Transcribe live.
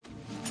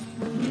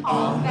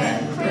On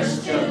them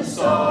Christian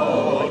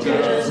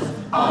soldiers.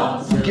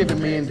 You're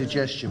giving me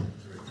indigestion.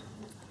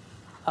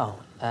 Oh,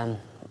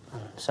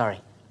 sorry.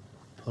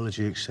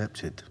 Apology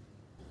accepted.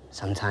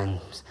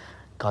 Sometimes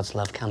God's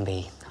love can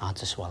be hard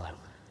to swallow.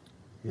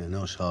 Yeah,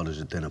 not as hard as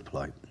a dinner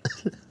plate.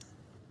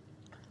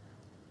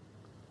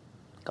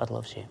 God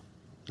loves you.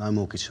 No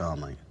more guitar,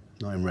 mate.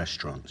 Not in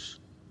restaurants.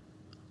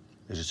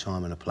 There's a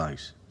time and a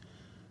place.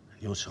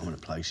 And your time and a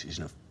place is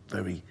in a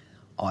very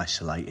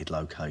isolated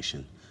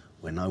location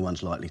where no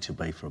one's likely to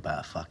be for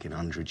about a fucking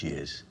 100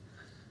 years.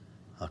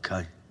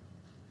 Okay?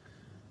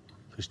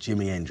 Because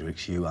Jimi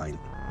Hendrix, you ain't.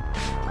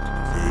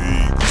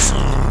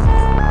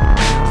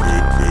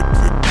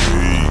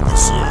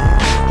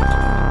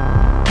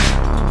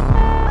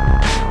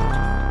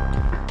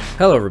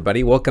 Hello,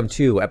 everybody. Welcome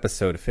to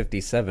episode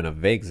 57 of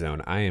Vague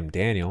Zone. I am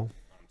Daniel.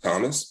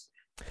 Thomas.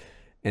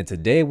 And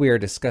today we are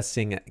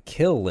discussing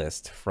Kill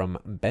List from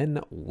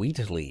Ben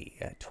Wheatley,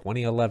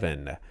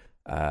 2011.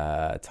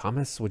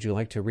 Thomas, would you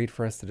like to read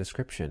for us the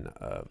description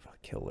of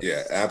Kill List?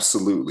 Yeah,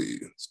 absolutely.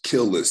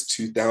 Kill List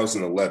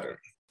 2011.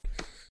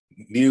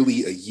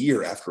 Nearly a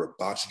year after a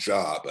botched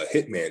job, a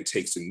hitman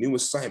takes a new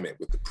assignment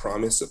with the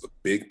promise of a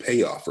big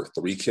payoff for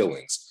 3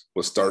 killings.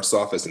 What starts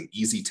off as an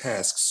easy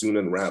task soon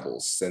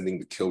unravels, sending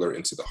the killer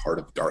into the heart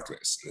of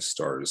darkness. And this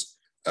stars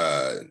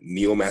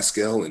Neil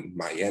Maskell and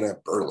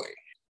Mayanna Burling.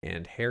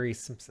 And Harry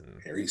Simpson.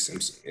 Harry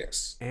Simpson,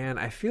 yes. And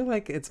I feel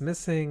like it's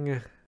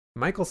missing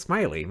Michael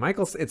Smiley.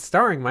 It's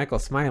starring Michael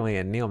Smiley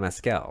and Neil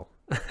Maskell.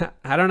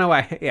 I don't know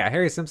why. Yeah,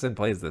 Harry Simpson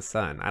plays the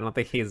son. I don't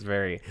think he's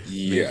very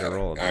major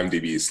role.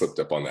 IMDb slipped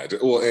up on that.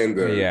 Well, and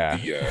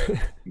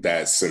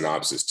that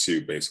synopsis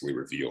too basically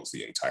reveals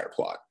the entire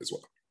plot as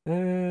well.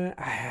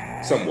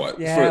 Somewhat.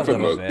 Yeah, a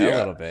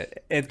little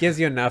bit. It gives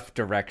you enough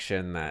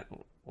direction that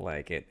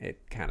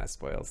it kind of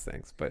spoils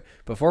things. But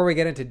before we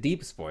get into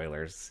deep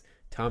spoilers,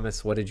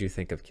 Thomas, what did you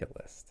think of Kill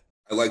List?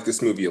 I like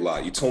this movie a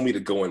lot. You told me to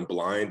go in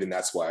blind, and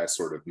that's why I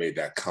sort of made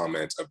that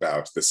comment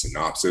about the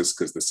synopsis,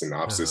 because the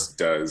synopsis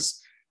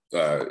does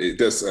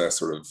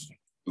sort of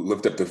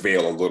lift up the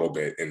veil a little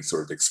bit and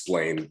sort of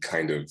explain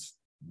kind of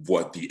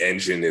what the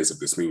engine is of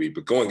this movie.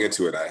 But going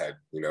into it, I had,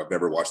 I've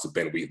never watched a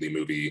Ben Wheatley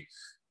movie,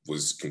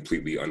 was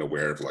completely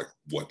unaware of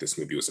what this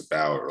movie was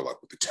about or what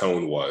the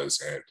tone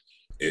was. And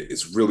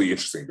it's really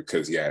interesting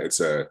because, it's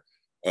a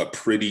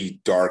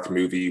pretty dark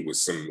movie with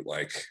some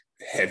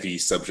heavy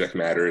subject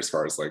matter as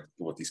far as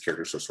what these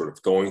characters are sort of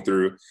going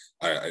through.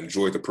 I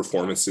enjoyed the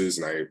performances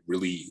and I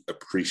really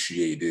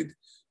appreciated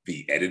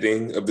the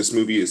editing of this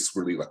movie. It's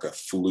really a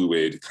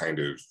fluid kind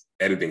of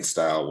editing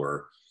style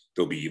where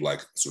there'll be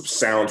sort of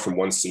sound from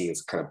one scene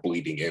kind of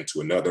bleeding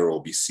into another. We'll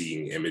be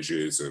seeing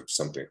images of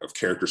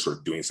characters sort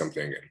of doing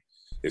something. And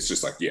it's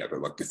just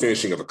the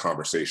finishing of a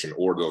conversation,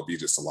 or there'll be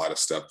just a lot of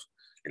stuff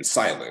in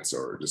silence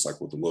or just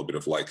with a little bit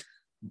of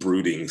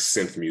brooding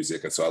synth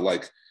music. And so I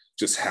like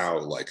just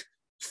how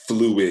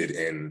fluid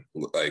and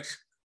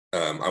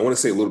I want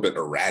to say a little bit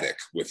erratic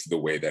with the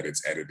way that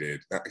it's edited.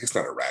 I guess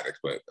not erratic,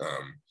 but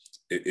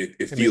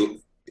it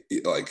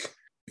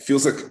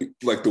feels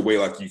like the way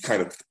you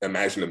kind of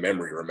imagine a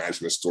memory or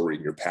imagine a story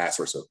in your past,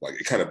 or so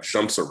it kind of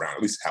jumps around.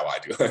 At least how I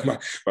do.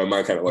 my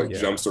mind kind of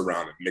jumps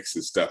around and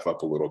mixes stuff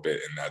up a little bit,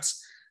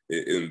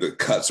 and the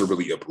cuts are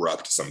really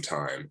abrupt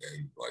sometimes,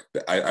 and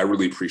I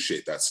really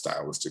appreciate that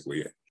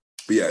stylistically.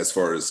 But yeah, as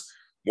far as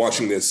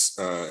watching this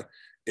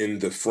in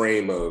the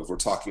frame of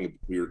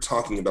we were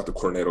talking about the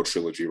Cornetto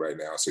trilogy right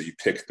now, so you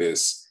pick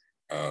this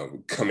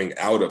coming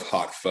out of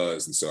Hot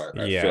Fuzz, and so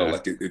I feel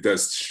like it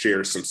does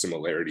share some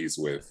similarities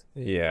with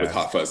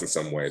Hot Fuzz in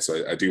some way.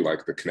 So I do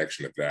like the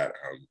connection of that.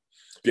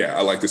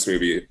 I like this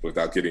movie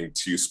without getting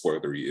too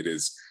spoilery. It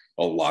is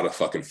a lot of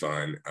fucking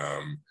fun.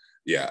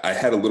 I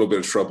had a little bit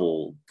of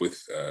trouble with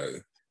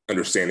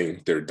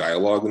understanding their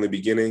dialogue in the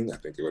beginning. I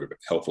think it would have been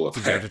helpful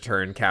if I had to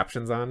turn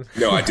captions on.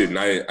 No, I didn't.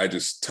 I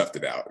just toughed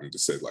it out and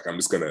just said I'm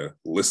just gonna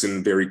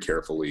listen very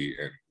carefully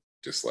and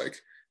just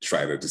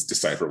try to just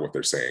decipher what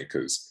they're saying,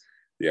 because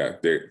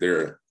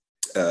they're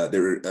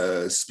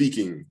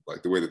speaking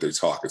the way that they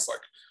talk is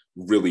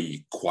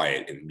really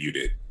quiet and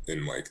muted,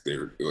 and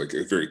they're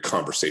a very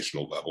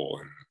conversational level,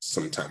 and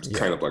sometimes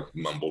kind of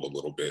mumbled a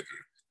little bit. And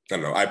I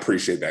don't know. I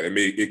appreciate that. It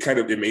made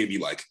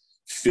me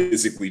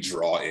physically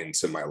draw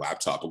into my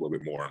laptop a little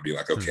bit more and be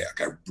okay,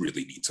 I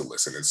really need to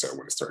listen. And so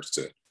when it starts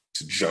to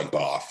jump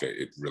off,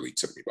 it really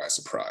took me by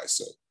surprise.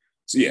 So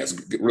it's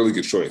a really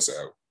good choice.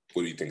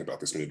 What do you think about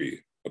this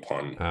movie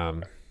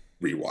upon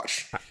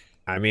rewatch?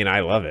 I mean, I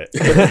love it.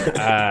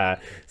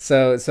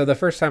 So the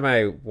first time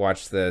I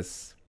watched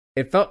this,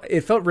 it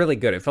felt really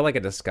good. It felt like a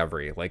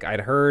discovery.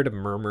 I'd heard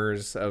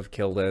murmurs of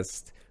Kill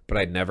List, but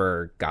I'd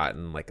never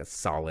gotten a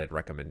solid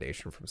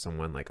recommendation from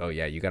someone oh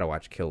yeah, you got to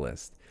watch Kill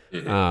List.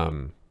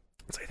 Mm-hmm.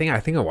 So I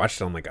think I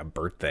watched it on like a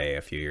birthday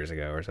a few years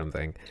ago or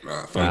something.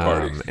 Fun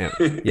party.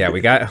 And, yeah, we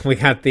got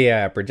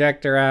the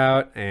projector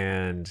out,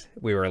 and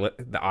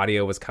the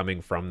audio was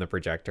coming from the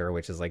projector,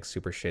 which is like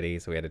super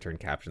shitty, so we had to turn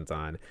captions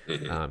on.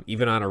 Mm-hmm.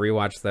 Even on a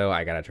rewatch though,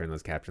 I gotta turn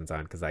those captions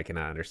on because I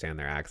cannot understand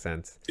their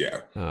accents.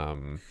 Yeah.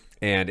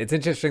 And it's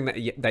interesting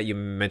that you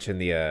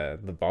mentioned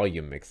the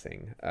volume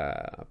mixing,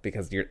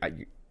 because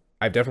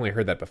I've definitely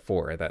heard that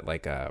before. That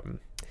like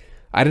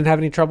I didn't have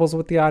any troubles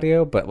with the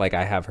audio, but like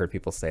I have heard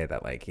people say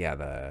that like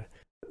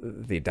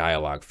the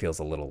dialogue feels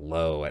a little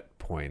low at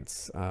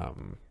points.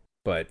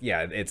 But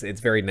yeah, it's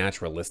very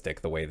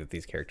naturalistic the way that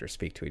these characters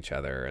speak to each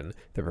other and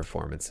the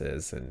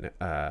performances, and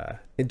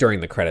during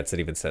the credits it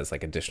even says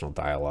like additional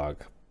dialogue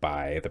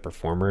by the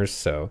performers.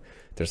 So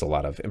there's a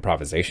lot of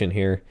improvisation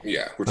here.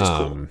 Yeah, which is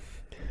cool.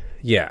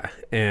 Yeah,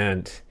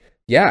 and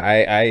yeah,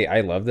 I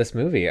love this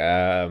movie.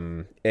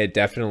 It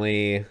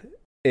definitely.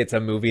 It's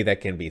a movie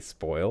that can be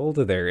spoiled.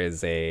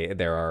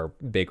 There are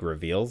big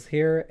reveals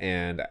here,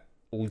 and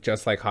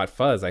just like Hot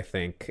Fuzz, I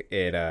think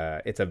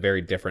it's a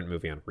very different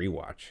movie on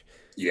rewatch.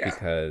 Yeah,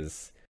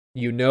 because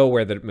you know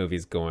where the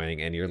movie's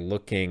going, and you're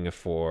looking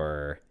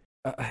for.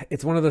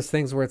 It's one of those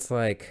things where it's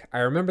like, I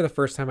remember the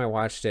first time I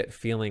watched it,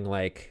 feeling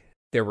like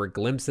there were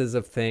glimpses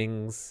of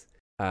things,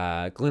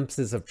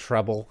 glimpses of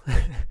trouble,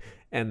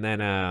 and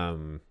then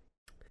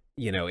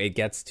it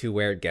gets to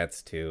where it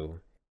gets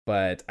to.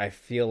 But I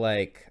feel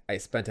like I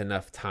spent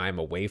enough time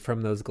away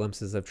from those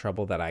glimpses of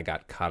trouble that I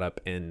got caught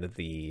up in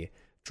the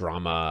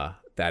drama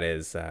that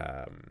is,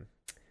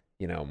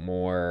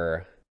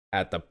 more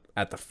at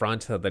the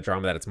front of the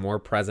drama, that it's more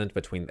present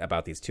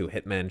about these two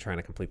hitmen trying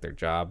to complete their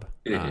job.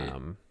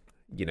 Mm-hmm.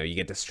 You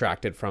get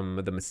distracted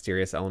from the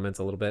mysterious elements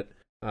a little bit.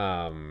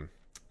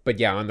 But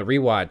yeah, on the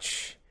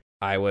rewatch,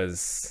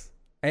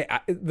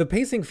 the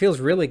pacing feels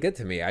really good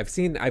to me. I've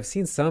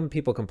seen some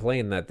people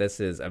complain that this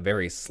is a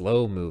very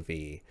slow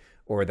movie,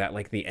 or that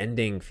like the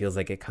ending feels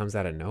like it comes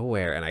out of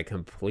nowhere, and I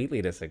completely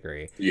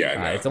disagree.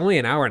 Yeah, no. It's only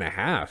an hour and a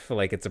half.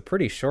 Like, it's a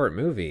pretty short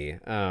movie.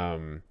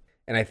 And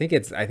I think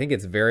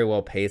it's very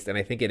well paced, and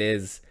I think it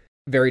is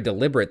very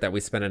deliberate that we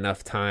spend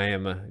enough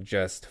time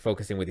just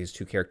focusing with these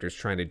two characters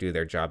trying to do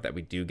their job that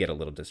we do get a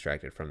little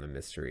distracted from the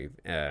mystery.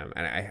 And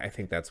I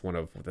think that's one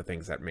of the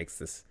things that makes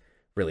this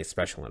really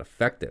special and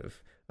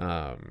effective.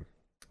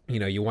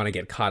 You want to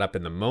get caught up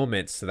in the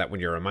moment so that when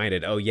you're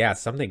reminded, oh yeah,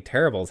 something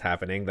terrible is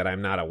happening that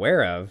I'm not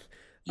aware of,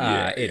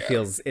 it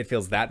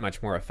feels that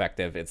much more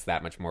effective. It's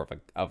that much more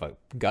of a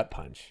gut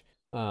punch.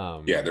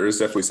 There is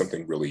definitely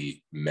something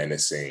really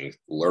menacing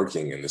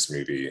lurking in this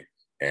movie,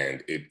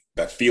 and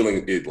that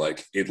feeling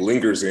it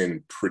lingers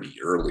in pretty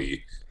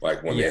early,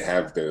 like when they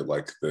have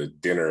the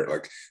dinner,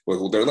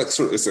 they're like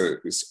sort of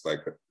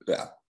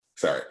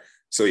sorry.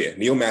 So yeah,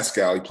 Neil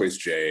Mascal, he plays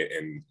Jay,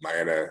 and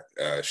Mayana,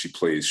 she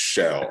plays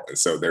Shell, and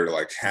so they're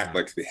they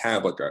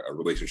have a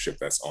relationship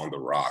that's on the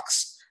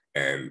rocks,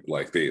 and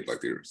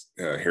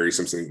Harry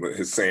Simpson,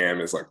 his Sam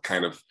is like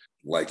kind of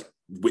like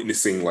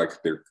witnessing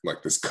they're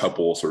this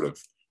couple sort of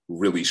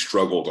really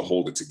struggle to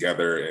hold it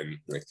together, and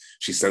like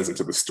she sends him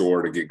to the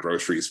store to get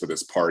groceries for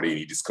this party, and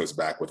he just comes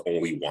back with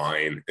only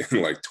wine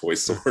and like toy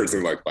swords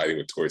and like fighting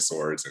with toy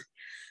swords. And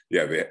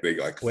yeah, they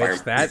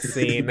that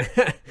scene,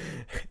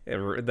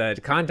 the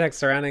context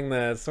surrounding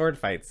the sword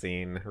fight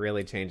scene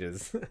really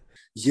changes.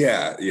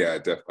 Yeah.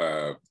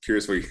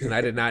 Curious what and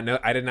I did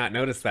not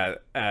notice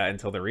that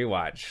until the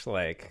rewatch,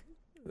 like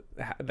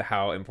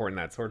how important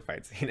that sword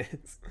fight scene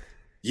is.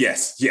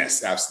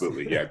 Yes,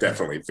 absolutely. Yeah,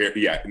 definitely.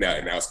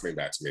 Now it's coming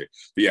back to me.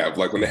 But yeah,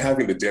 like when they're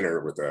having the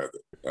dinner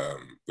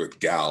with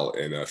Gal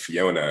and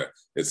Fiona,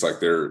 it's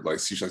like they're like,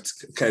 she's like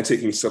kind of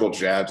taking subtle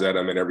jabs at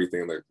him and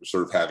everything. Like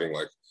sort of having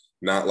like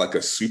not like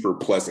a super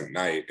pleasant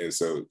night. And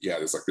so yeah,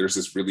 there's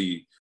this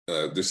really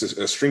there's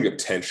a string of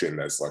tension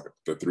that's like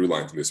the through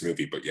line from this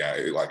movie. But yeah,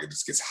 it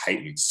just gets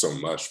heightened so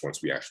much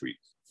once we actually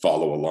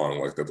follow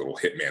along like the little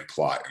hitman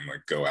plot and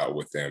like go out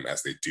with them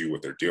as they do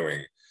what they're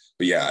doing.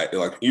 But yeah,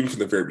 like even from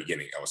the very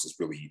beginning, I was just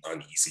really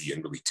uneasy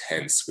and really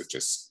tense with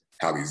just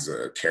how these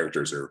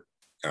characters are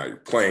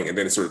playing. And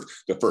then it's sort of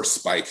the first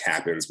spike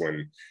happens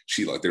when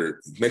she they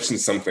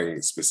mentioned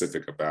something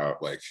specific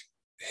about like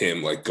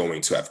him like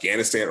going to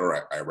Afghanistan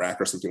or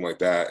Iraq or something like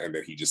that, and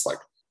then he just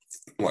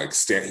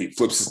he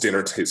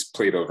flips his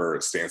plate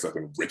over, stands up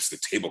and rips the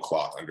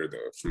tablecloth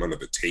from under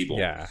the table.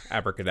 Yeah,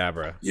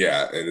 abracadabra.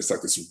 Yeah, and it's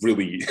like this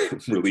really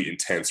really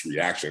intense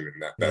reaction,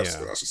 and I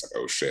was just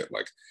like, oh shit,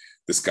 like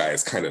this guy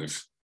is kind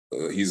of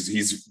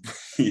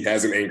he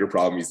has an anger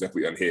problem. He's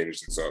definitely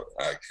unhinged, and so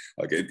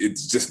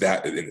it's just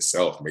that in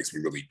itself makes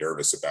me really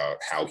nervous about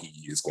how he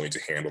is going to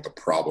handle the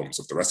problems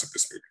of the rest of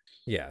this movie.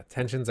 Yeah,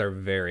 tensions are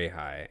very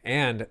high.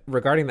 And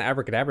regarding the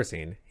abracadabra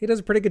scene, he does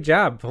a pretty good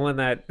job pulling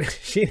that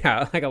sheet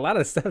out. Like a lot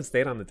of stuff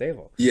stayed on the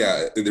table.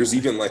 Yeah, there's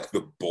even like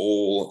the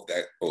bowl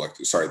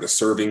the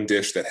serving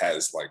dish that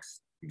has like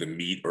the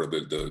meat or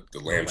the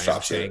lamb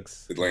chops,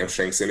 the lamb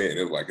shanks in it,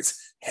 and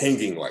it's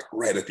hanging like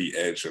right at the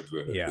edge of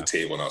the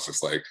table. And I was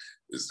just like,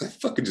 is that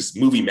fucking just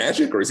movie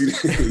magic, or is he?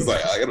 It's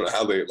like I don't know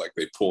how they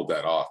pulled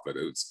that off, but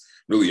it was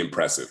really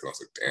impressive. And I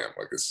was like, damn,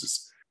 like it's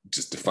just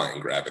just defying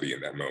gravity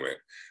in that moment.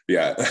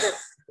 Yeah.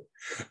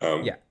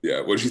 Yeah.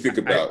 Yeah. What did you think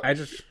about? I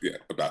just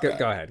about go, that.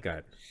 go ahead. Go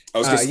ahead. I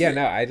was just yeah.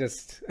 No, I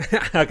just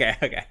okay.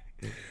 Okay.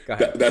 Go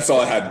ahead. that's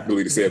all I had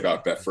really to say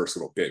about that first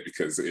little bit,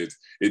 because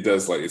it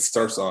does, like, it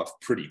starts off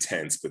pretty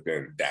tense, but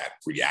then that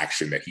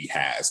reaction that he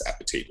has at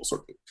the table,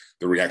 sort of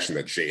the reaction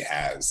that Jay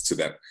has to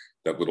that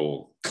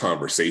little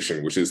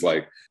conversation, which is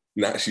like,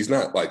 she's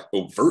not like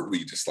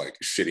overtly just like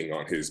shitting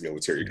on his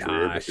military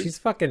career, Nah, but she's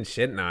fucking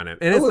shitting on him,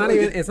 and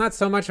it's not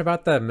so much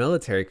about the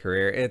military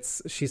career.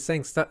 It's she's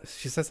saying stuff.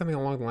 She says something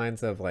along the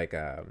lines of like,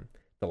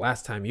 the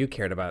last time you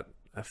cared about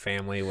a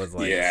family was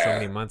like so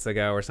many months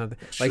ago or something.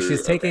 Like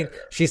she's taking,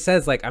 she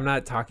says like, I'm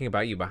not talking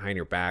about you behind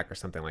your back or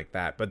something like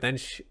that. But then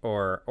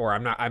or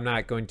I'm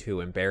not going to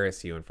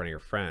embarrass you in front of your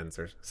friends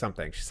or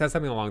something. She says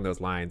something along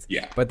those lines.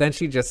 Yeah. But then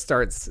she just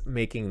starts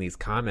making these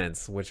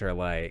comments, which are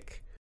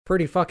like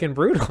pretty fucking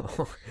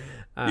brutal.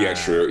 Yeah,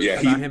 true. Yeah,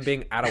 about him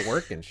being out of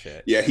work and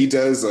shit. Yeah, he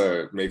does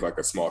make like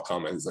a small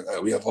comment. He's like,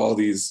 "Oh, we have all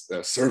these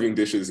serving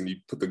dishes, and you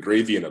put the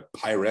gravy in a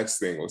Pyrex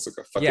thing. It looks like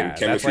a fucking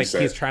chemistry that's like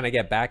set." He's trying to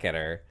get back at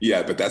her.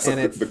 Yeah, but that's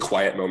like the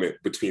quiet moment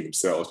between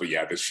themselves. But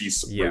yeah, that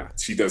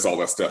she does all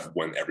that stuff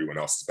when everyone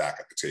else is back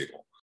at the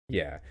table.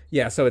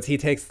 Yeah. So he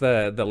takes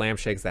the lamb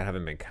shakes that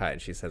haven't been cut,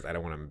 and she says, "I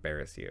don't want to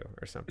embarrass you"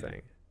 or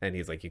something. And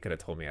he's like, "You could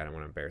have told me. I don't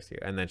want to embarrass you."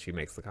 And then she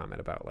makes the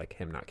comment about like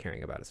him not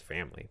caring about his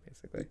family,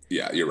 basically.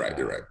 Yeah, you're right.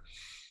 You're right.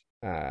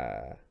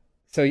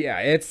 So yeah,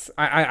 it's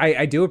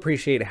I do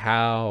appreciate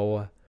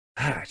how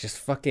just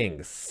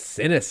fucking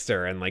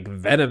sinister and like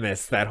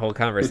venomous that whole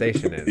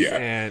conversation is. Yeah.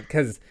 And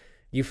because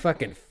you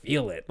fucking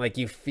feel it, like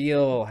you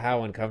feel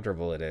how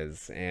uncomfortable it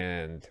is,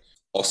 and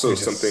also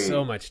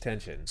so much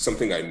tension.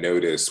 Something I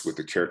noticed with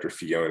the character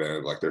Fiona,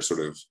 like they're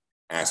sort of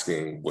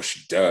asking what she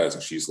does,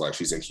 and she's like,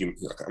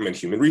 I'm in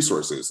human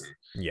resources,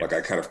 and like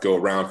I kind of go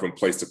around from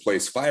place to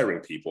place firing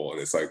people, and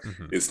it's like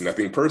it's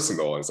nothing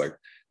personal. And it's like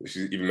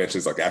she even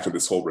mentions like after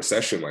this whole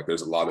recession, like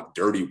there's a lot of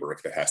dirty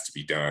work that has to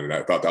be done, and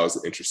I thought that was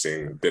an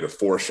interesting bit of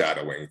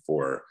foreshadowing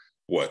for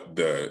what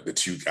the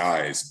two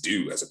guys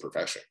do as a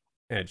profession.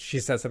 And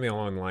she says something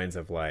along the lines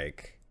of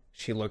like,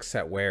 she looks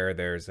at where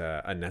there's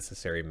a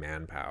unnecessary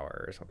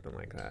manpower or something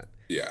like that.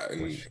 Yeah,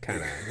 and which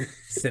kind of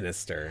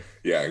sinister.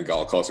 Yeah, and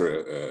Gal calls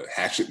her a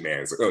hatchet man.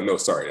 It's like, oh no,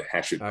 sorry, a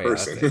hatchet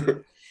person. Yeah,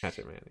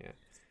 hatchet man. Yeah.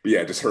 But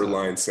yeah, just her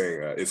line saying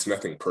it's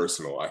nothing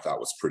personal, I thought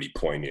was pretty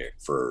poignant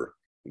for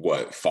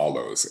what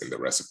follows in the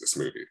rest of this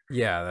movie.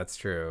 Yeah, that's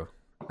true.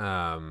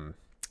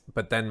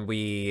 But then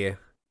we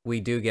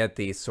do get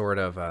the sort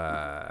of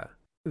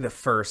the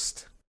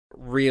first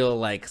real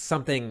like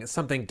something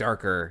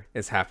darker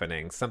is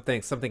happening,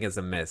 something is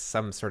amiss,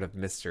 some sort of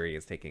mystery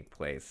is taking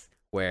place,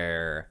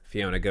 where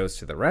Fiona goes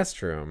to the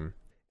restroom,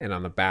 and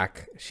on the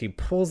back she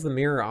pulls the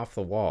mirror off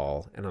the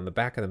wall, and on the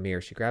back of the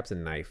mirror she grabs a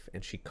knife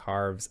and she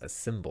carves a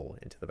symbol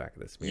into the back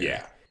of this mirror.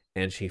 Yeah.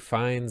 And she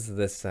finds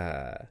this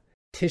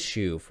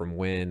tissue from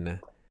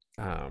when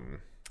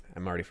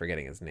I'm already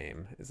forgetting his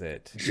name. Is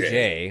it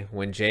Jay?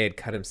 When Jay had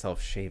cut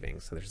himself shaving.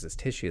 So there's this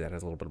tissue that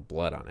has a little bit of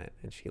blood on it.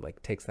 And she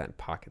like takes that and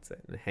pockets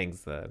it and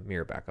hangs the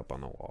mirror back up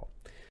on the wall.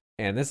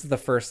 And this is the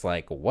first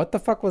like, what the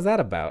fuck was that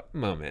about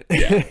moment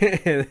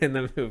in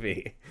the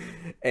movie.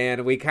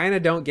 And we kind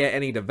of don't get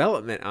any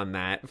development on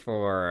that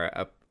for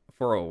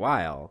a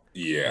while.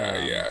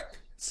 Yeah.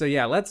 So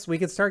yeah, we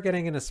could start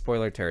getting into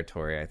spoiler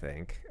territory, I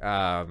think.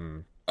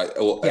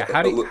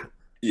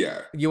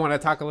 Yeah. You want to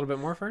talk a little bit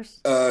more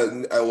first?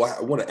 I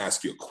want to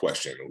ask you a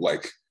question.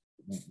 Like,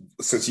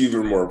 since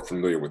you're more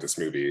familiar with this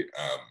movie,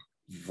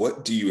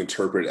 what do you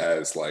interpret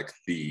as like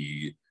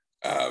the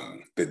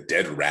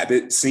dead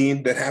rabbit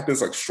scene that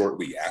happens like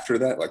shortly after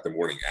that, like the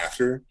morning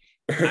after?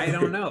 I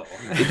don't know.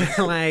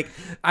 Like,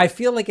 I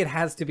feel like it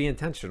has to be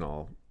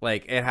intentional.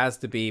 Like, it has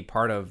to be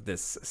part of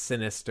this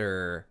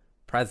sinister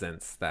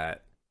presence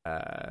that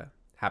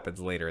happens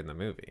later in the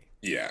movie.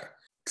 Yeah.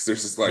 Because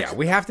there's this like,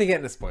 we have to get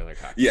into spoiler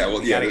talk. Yeah,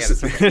 well, we gotta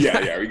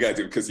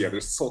do, because there's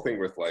this whole thing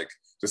with like,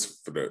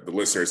 just for the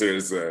listeners,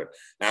 there's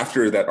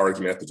after that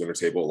argument at the dinner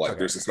table, like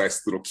there's this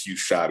nice little cute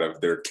shot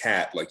of their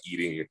cat like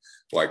eating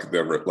like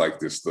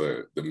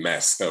the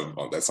mess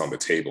that's on the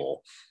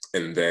table,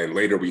 and then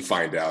later we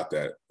find out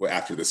that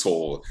after this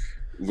whole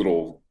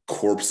little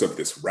corpse of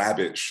this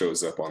rabbit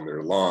shows up on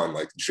their lawn,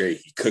 like Jay,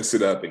 he cooks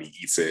it up and he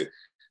eats it.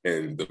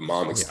 And the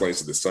mom explains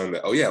to the son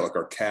that, like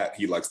our cat,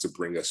 he likes to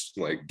bring us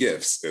like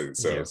gifts. And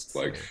so it's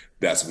like,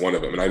 that's one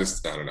of them. And I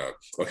don't know.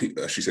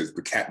 Well, she says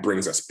the cat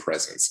brings us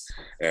presents.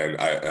 And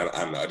I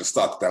don't know. I just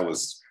thought that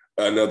was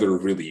another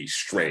really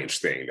strange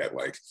thing that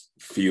like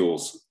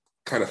feels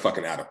kind of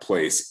fucking out of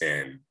place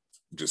and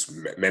just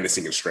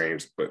menacing and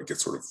strange, but it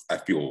gets sort of, I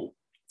feel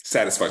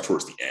satisfied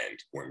towards the end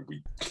when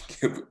we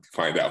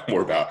find out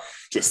more about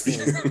just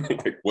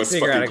like what's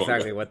figure fucking out exactly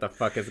going on. What the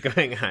fuck is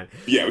going on.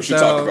 Yeah, we should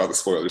talk about the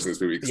spoilers in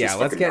this movie. Yeah,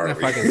 let's get into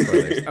fucking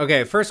spoilers.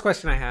 Okay, first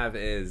question I have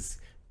is,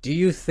 do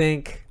you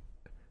think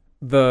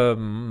the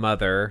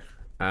mother,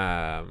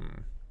 I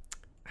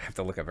have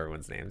to look up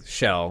everyone's names,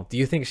 Shell, do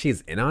you think she's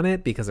in on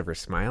it because of her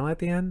smile at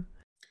the end?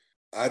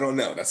 I don't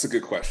know. That's a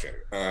good question.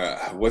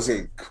 I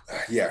wasn't,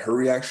 yeah, her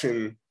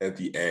reaction at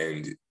the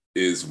end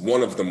is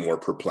one of the more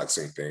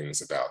perplexing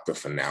things about the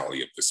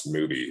finale of this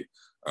movie.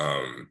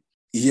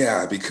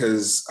 Yeah,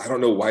 because I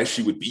don't know why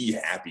she would be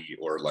happy,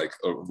 or like,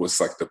 or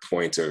was like the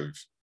point of,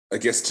 I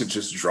guess, to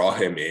just draw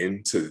him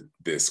into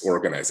this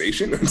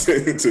organization,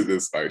 into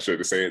this, I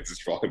should say it,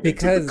 just draw him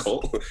into the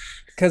cult.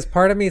 Because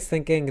part of me is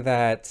thinking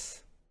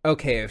that,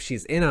 okay, if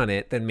she's in on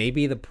it, then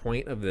maybe the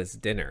point of this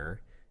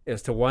dinner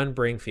is to, one,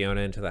 bring Fiona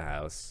into the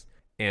house,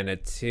 and a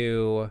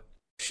two,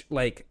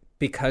 like,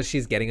 because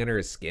she's getting under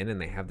his skin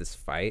and they have this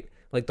fight,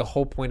 like the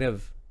whole point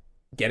of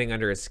getting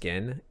under his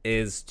skin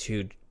is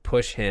to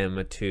push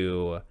him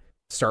to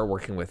start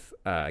working with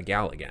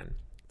Gal again,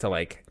 to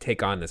like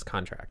take on this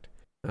contract.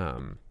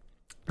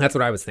 That's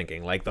what I was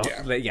thinking. Like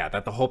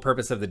that the whole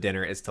purpose of the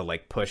dinner is to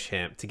like push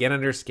him to get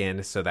under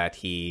skin so that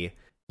he,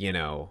 you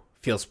know,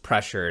 feels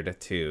pressured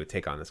to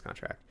take on this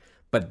contract.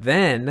 But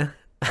then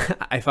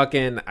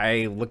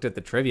I looked at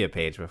the trivia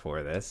page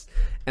before this,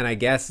 and I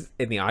guess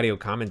in the audio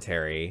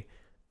commentary,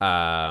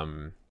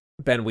 Ben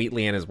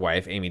Wheatley and his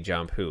wife Amy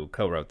Jump, who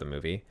co-wrote the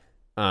movie,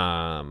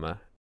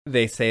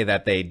 they say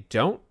that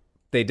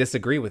they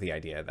disagree with the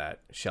idea that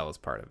Shell is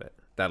part of it.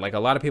 That like a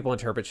lot of people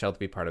interpret Shell to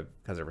be part of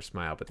because of her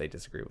smile, but they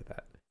disagree with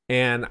that.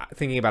 And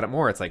thinking about it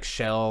more, it's like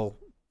Shell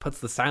puts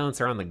the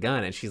silencer on the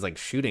gun and she's like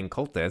shooting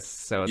cultists.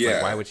 So it's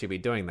like, why would she be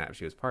doing that if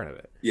she was part of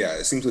it? Yeah,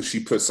 it seems like she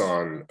puts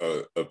on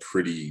a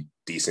pretty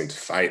decent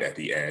fight at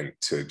the end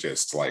to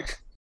just like,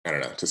 I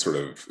don't know, to sort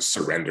of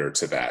surrender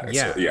to that. And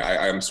so,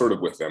 I'm sort of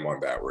with them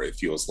on that, where it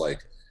feels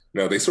like,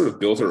 no, they sort of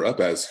build her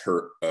up as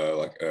her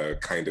like a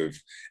kind of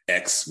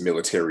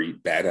ex-military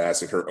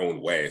badass in her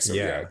own way. So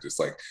just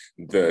like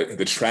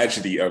the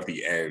tragedy of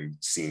the end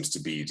seems to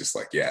be just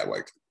like,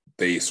 like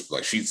they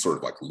like she sort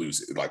of like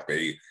loses, like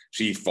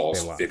she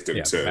falls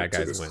victim to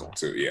this cult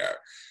too.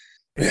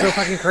 It's so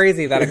fucking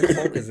crazy that a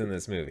cult is in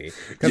this movie,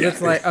 because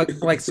it's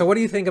like so what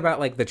do you think about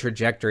like the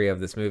trajectory of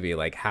this movie,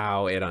 like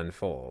how it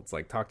unfolds?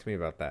 Like, talk to me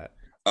about that.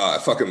 I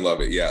fucking love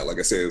it. Like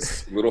I said,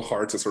 it's a little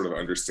hard to sort of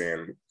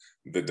understand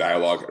the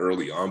dialogue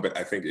early on, but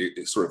I think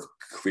it sort of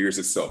clears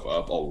itself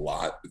up a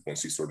lot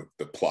once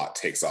the plot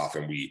takes off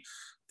and we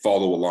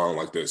follow along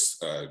like this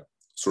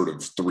sort of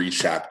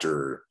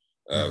 3-chapter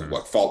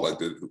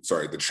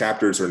the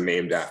chapters are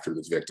named after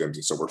the victims,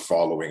 and so we're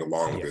following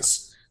along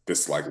this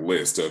like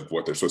list of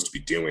what they're supposed to be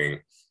doing,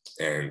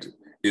 and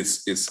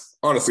it's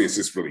honestly, it's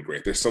just really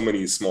great. There's so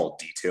many small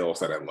details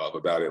that I love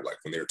about it, like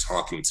when they're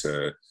talking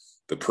to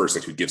the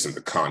person who gives him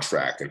the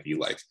contract, and he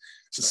like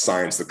just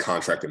signs the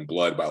contract in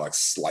blood by like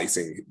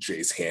slicing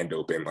Jay's hand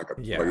open, like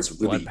this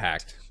really blood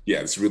packed,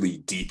 this really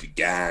deep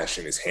gash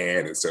in his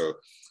hand, and so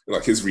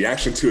like his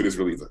reaction to it is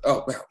really like,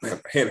 oh man, my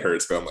hand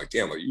hurts. But I'm like,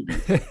 damn, like you'd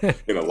be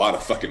in a lot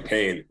of fucking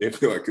pain.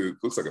 It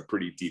looks like a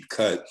pretty deep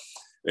cut.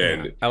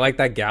 And I like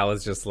that Gal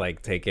is just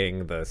like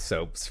taking the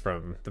soaps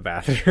from the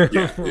bathroom,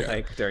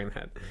 like during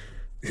that.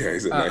 Yeah,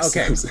 he's a nice.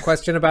 Okay,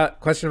 question about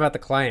the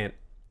client.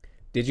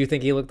 Did you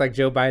think he looked like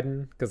Joe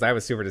Biden? Because I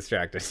was super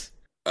distracted.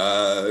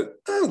 A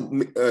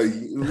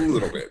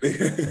little bit.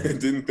 Didn't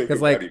think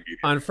because like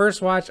on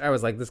first watch I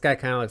was like, this guy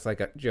kind of looks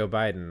like Joe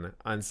Biden.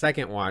 On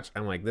second watch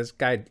I'm like, this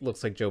guy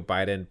looks like Joe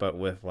Biden but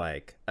with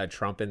like a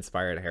Trump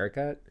inspired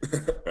haircut.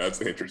 That's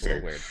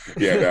interesting.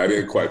 No, I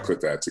didn't quite put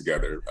that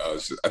together.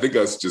 I think I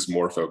was just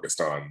more focused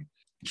on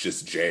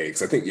just Jay,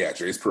 because I think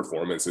Jay's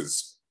performance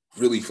is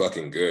really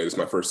fucking good. It's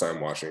my first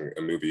time watching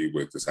a movie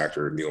with this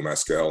actor Neil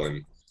Maskell,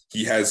 and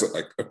he has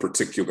like a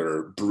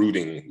particular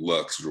brooding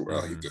look.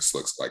 He just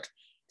looks like,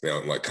 you know,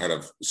 like kind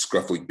of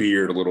scruffy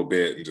beard a little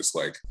bit, and just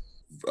like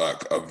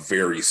a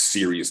very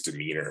serious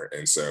demeanor.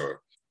 And so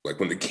like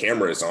when the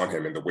camera is on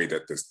him, and the way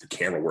that the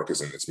camera work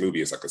is in this movie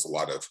is like there's a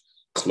lot of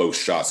close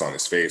shots on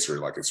his face, or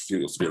like it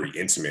feels very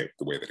intimate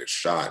the way that it's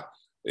shot.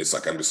 It's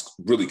like I'm just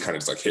really kind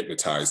of just like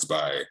hypnotized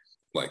by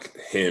like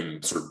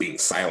him sort of being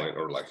silent,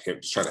 or like him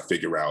just trying to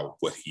figure out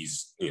what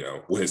he's, you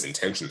know, what his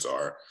intentions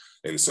are.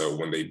 And so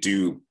when they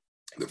do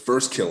the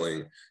first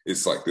killing,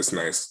 it's like this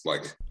nice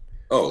like,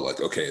 oh, like,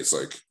 okay, it's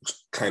like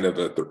kind of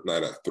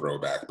not a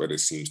throwback, but it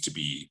seems to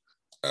be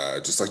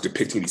just like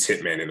depicting these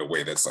hitmen in a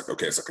way that's like,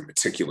 okay, it's like a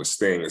meticulous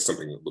thing. It's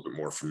something a little bit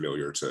more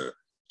familiar to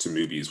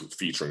movies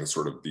featuring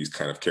sort of these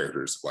kind of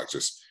characters, like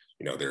just,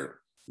 you know,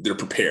 they're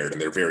prepared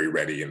and they're very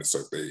ready. And so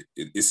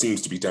it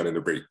seems to be done in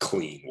a very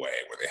clean way,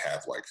 where they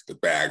have like the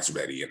bags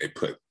ready and they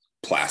put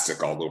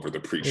plastic all over the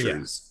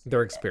preachers.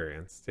 They're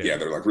experienced.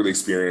 They're like really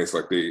experienced.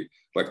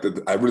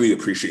 I really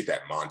appreciate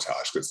that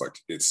montage, because like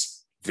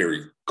it's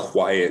very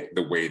quiet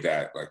the way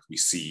that like we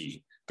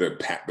see the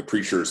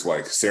preacher's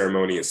like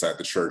ceremony inside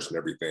the church and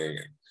everything,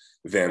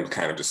 and them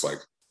kind of just like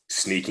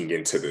sneaking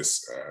into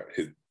this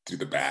through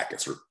the back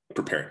and sort of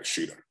preparing to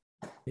shoot him.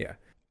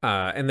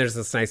 And there's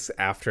this nice,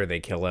 after they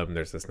kill him,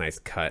 there's this nice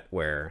cut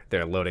where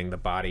they're loading the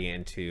body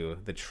into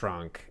the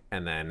trunk,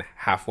 and then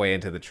halfway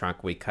into the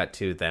trunk we cut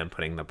to them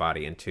putting the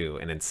body into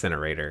an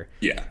incinerator,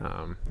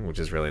 which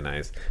is really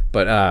nice.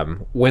 But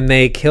when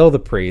they kill the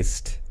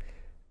priest,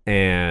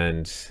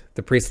 and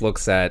the priest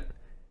looks at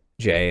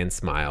Jay and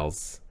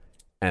smiles,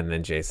 And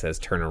then Jay says,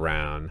 turn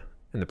around.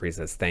 And the priest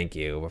says, thank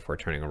you, before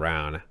turning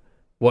around.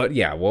 What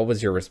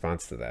was your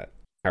response to that?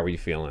 How were you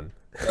feeling?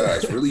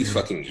 It's really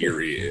fucking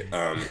eerie.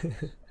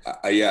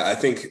 I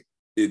think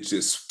it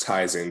just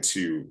ties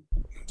into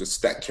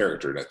just that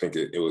character. And I think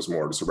it was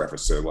more just a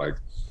reference to like,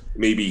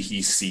 maybe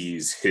he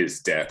sees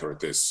his death or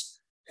this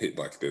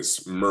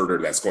murder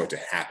that's going to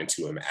happen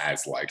to him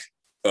as like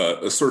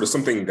a sort of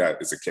something that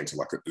is akin to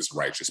like this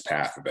righteous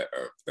path that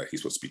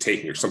he's supposed to be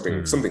taking, or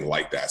something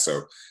like that.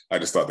 So I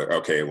just thought that,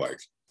 okay, like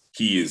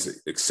he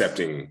is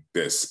accepting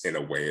this in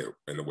a way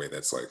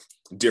that's like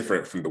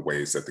different from the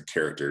ways that the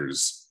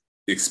characters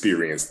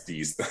experience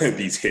these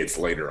hits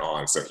later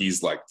on. So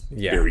he's like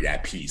very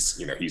at peace.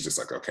 You know, he's just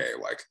like, okay,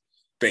 like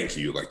thank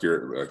you, like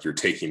you're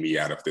taking me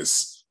out of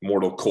this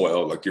mortal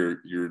coil, like you're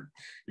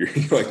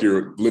like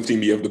you're lifting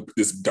me of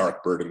this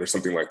dark burden or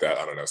something like that.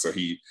 I don't know. So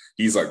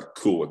he's like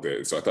cool with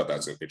it. So I thought that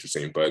was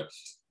interesting. But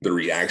the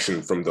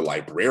reaction from the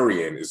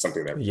librarian is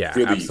something that really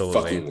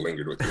absolutely fucking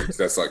lingered with me.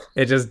 That's like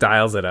it just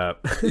dials it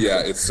up.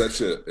 Yeah, it's such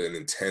an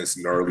intense,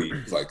 gnarly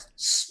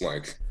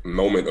like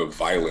moment of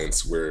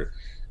violence where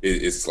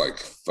it's like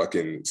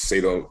fucking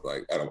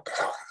like I don't know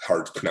how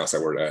hard to pronounce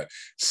that word.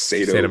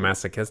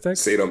 Sadomasochistic.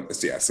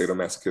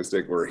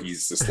 Sadomasochistic, where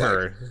he's just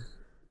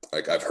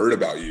like I've heard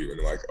about you,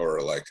 and like,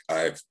 or like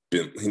I've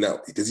been,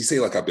 does he say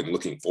like I've been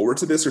looking forward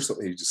to this or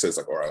something? He just says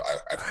like, or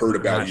I've heard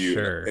about you,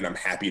 and I'm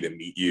happy to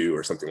meet you,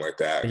 or something like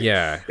that.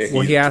 Yeah. And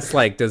well, he asks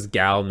like, does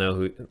Gal know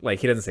who? Like,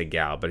 he doesn't say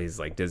Gal, but he's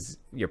like, does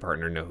your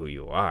partner know who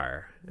you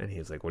are? And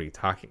he's like, what are you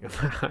talking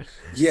about?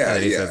 Yeah.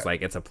 And he says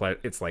like,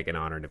 it's like an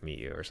honor to meet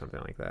you, or something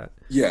like that.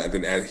 Yeah. And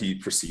then as he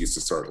proceeds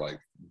to start like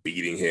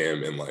beating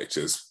him and like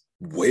just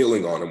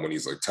wailing on him when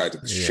he's like tied to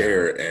the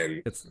chair,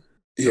 and it's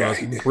the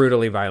most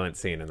brutally violent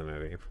scene in the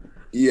movie.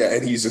 Yeah,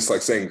 and he's just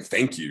like saying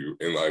thank you,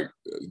 and like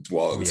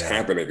while it was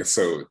happening. And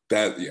so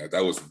that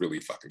was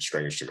really fucking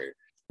strange to me.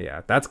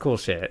 Yeah, that's cool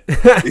shit.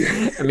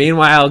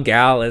 Meanwhile,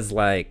 Gal is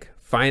like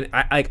fine.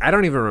 I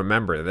don't even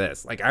remember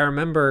this. Like I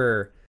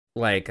remember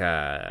like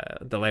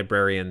the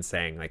librarian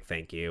saying like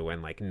thank you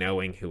and like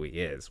knowing who he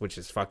is, which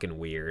is fucking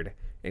weird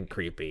and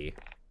creepy.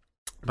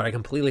 But I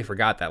completely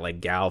forgot that like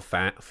Gal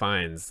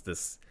finds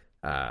this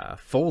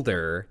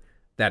folder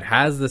that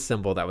has the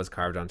symbol that was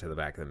carved onto the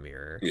back of the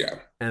mirror. Yeah.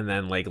 And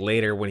then like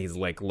later when he's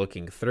like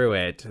looking through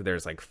it,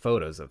 there's like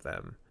photos of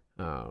them.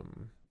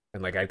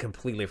 And like I'd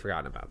completely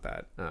forgotten about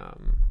that.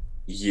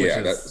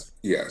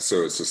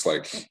 So it's just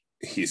like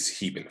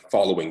he been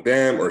following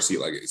them, or is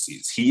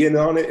he in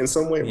on it in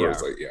some way? Where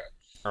it's like,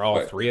 Are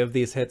all three of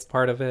these hits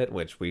part of it,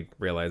 which we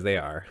realize they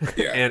are.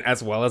 Yeah. And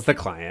as well as the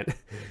client.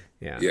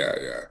 Yeah,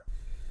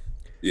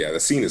 the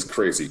scene is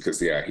crazy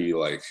because he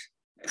like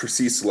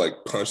proceeds to like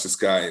punch this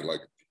guy, like,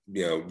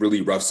 you know,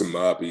 really roughs him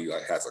up. He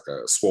like has like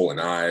a swollen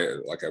eye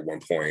like at one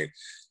point,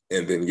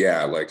 and then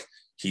like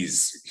he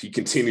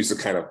continues to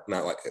kind of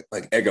not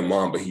like egg him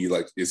on, but he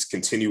like is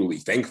continually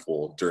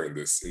thankful during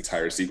this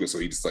entire sequence. So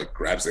he just like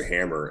grabs a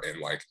hammer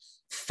and like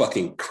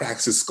fucking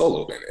cracks his skull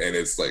open, and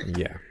it's like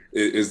it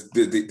is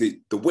the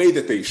way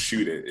that they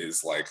shoot it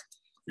is like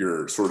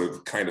you're sort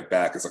of kind of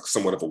back. It's like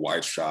somewhat of a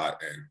wide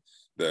shot, and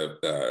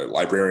the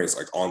librarian's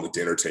like on the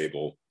dinner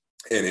table.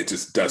 And it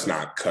just does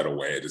not cut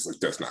away. It just like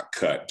does not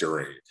cut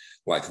during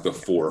like the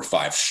 4 or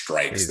 5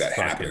 strikes that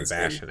happens.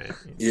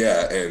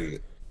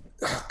 And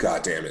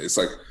God damn it. It's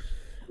like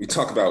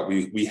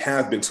we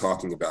have been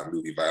talking about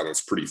movie violence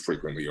pretty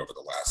frequently over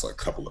the last like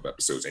couple of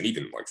episodes, and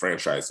even like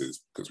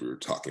franchises, because we were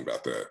talking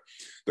about the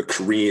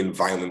Korean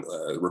violent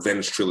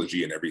revenge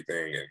trilogy and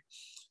everything. And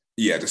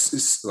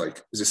just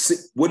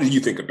what do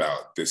you think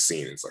about this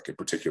scene? It's like in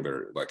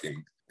particular, like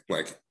in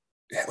like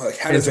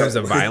how in terms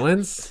of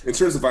violence? In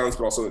terms of violence,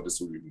 but also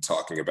just what we've been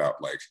talking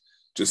about, like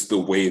just the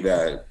way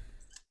that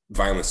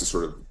violence is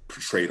sort of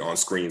portrayed on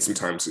screen.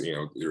 Sometimes, you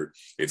know,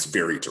 it's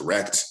very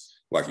direct,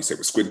 like you said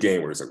with Squid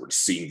Game, where it's like we're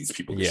seeing these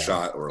people get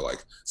shot, or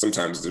like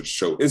sometimes the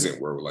show isn't,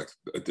 where like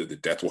the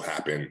death will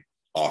happen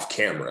off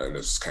camera and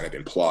it's kind of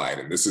implied.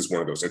 And this is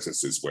one of those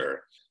instances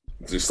where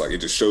just like it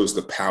just shows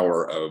the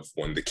power of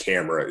when the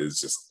camera is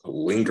just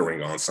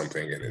lingering on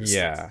something, and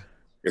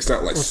it's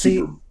not like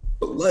super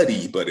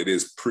bloody, but it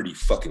is pretty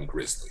fucking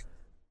grisly.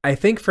 I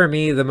think for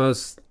me the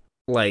most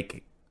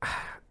like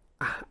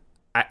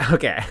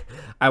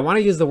I want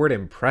to use the word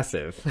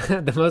impressive.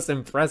 The most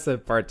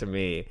impressive part to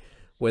me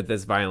with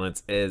this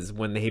violence is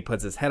when he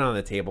puts his head on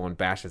the table and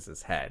bashes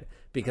his head,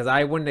 because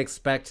I wouldn't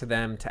expect to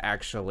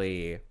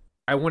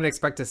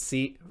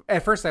see.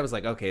 At first I was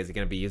like, okay, is he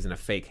going to be using a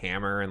fake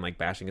hammer and like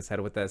bashing his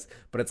head with this?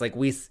 But it's like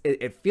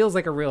it feels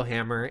like a real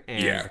hammer,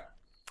 and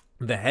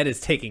the head is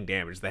taking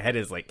damage. The head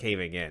is like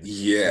caving in.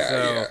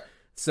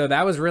 So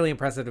that was really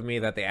impressive to me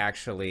that they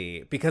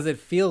actually, because it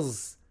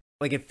feels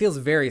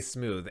very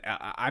smooth.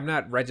 I'm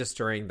not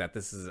registering that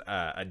this is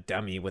a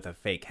dummy with a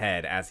fake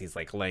head as he's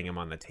like laying him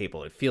on the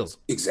table. It feels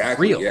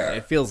exactly real.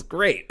 It feels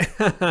great.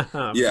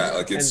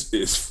 Like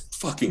it's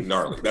fucking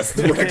gnarly. That's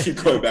the word I keep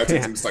going back to.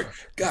 Yeah. It's like,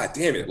 God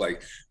damn it.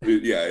 Like,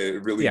 yeah,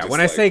 it really. Yeah, just, when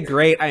I say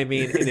great, I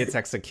mean in its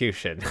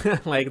execution.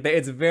 Like,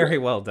 it's very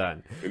well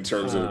done. In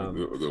terms of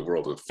the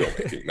world of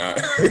filmmaking, not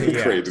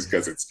great just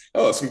because it's,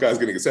 some guy's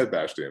getting his head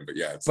bashed in. But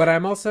yeah. But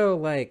I'm also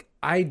like,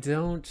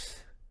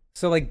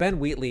 so like Ben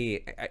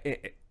Wheatley,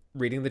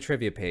 reading the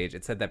trivia page,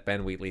 it said that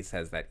Ben Wheatley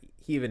says that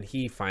even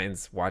he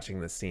finds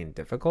watching the scene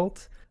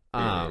difficult.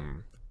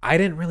 I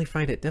didn't really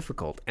find it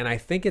difficult, and I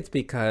think it's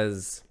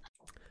because,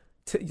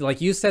 like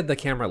you said, the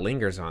camera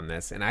lingers on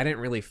this, and I didn't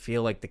really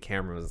feel like the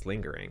camera was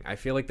lingering. I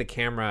feel like the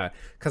camera,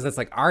 because it's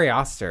like Ari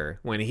Aster,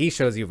 when he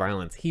shows you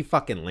violence, he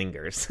fucking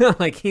lingers.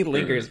 Like, he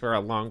lingers for a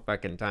long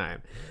fucking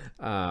time.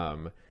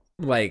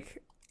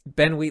 Like,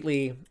 Ben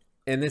Wheatley,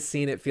 in this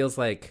scene, it feels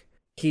like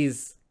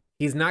he's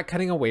not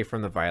cutting away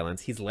from the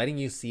violence. He's letting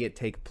you see it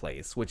take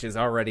place, which is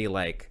already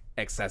like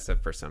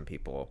excessive for some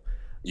people.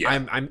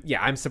 Yeah. I'm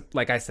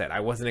like I said, I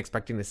wasn't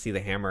expecting to see the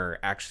hammer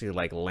actually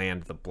like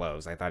land the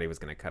blows. I thought he was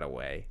going to cut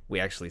away.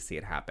 We actually see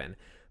it happen,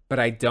 but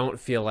I don't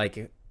feel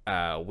like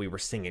we were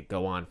seeing it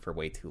go on for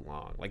way too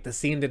long. Like, the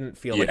scene didn't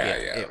feel like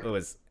it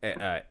was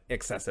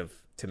excessive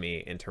to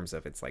me in terms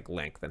of its like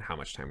length and how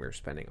much time we were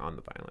spending on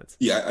the violence.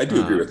 Yeah, I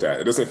do agree with that.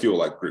 It doesn't feel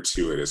like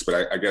gratuitous,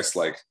 but I guess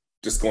like,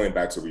 just going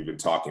back to what we've been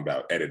talking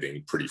about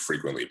editing pretty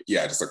frequently. But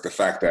yeah, just like the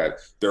fact that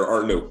there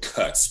are no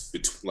cuts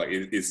between, like,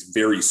 it's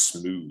very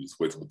smooth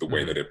with the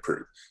way that it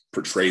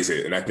portrays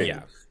it. And I think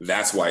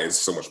that's why it's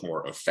so much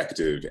more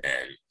effective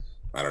and,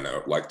 I don't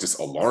know, like, just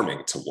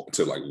alarming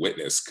to like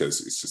witness,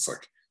 because it's just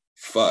like,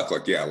 fuck,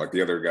 like, yeah, like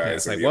the other guys. Yeah,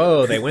 it's like,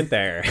 whoa, they went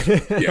there.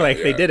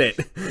 Like, they did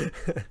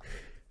it.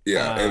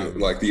 Yeah,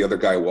 and like the other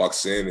guy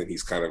walks in and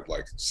he's kind of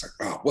like, it's like,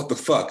 oh, what the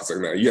fuck? It's like,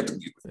 man, you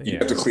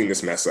have to clean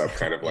this mess up,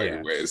 kind of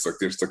like ways. Like,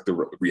 there's like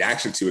the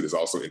reaction to it is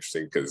also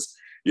interesting because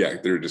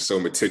they're just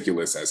so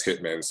meticulous as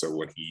hitmen. So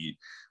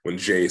when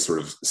Jay sort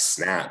of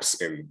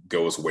snaps and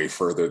goes way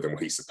further than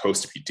what he's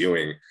supposed to be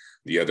doing,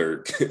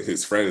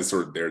 his friend is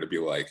sort of there to be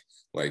like,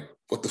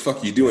 what the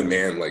fuck are you doing,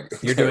 man? Like,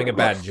 you're doing a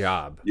bad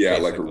job. Yeah,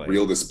 basically. Like,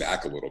 reel this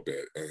back a little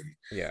bit,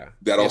 and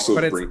that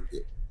also brings.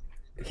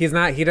 He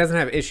doesn't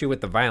have issue with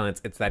the violence.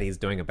 It's that he's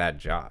doing a bad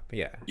job.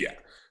 Yeah.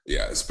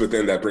 Yes. But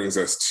then that brings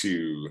us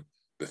to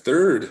the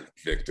third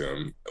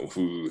victim,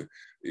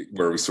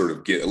 where we sort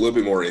of get a little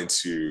bit more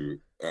into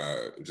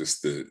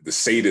just the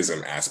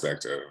sadism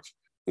aspect of,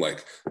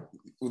 like,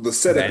 the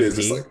setup is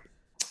just like,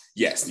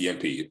 yes, the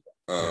MP.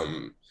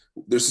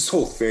 There's this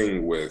whole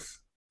thing with,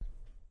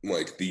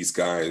 like, these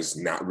guys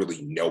not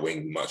really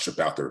knowing much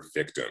about their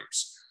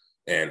victims.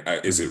 And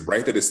is it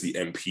right that it's the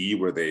MP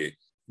where they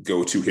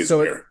go to his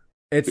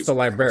It's the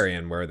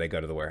librarian where they go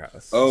to the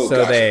warehouse. Oh,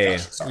 so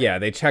gotcha.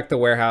 They check the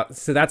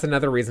warehouse. So that's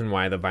another reason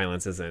why the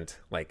violence isn't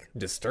like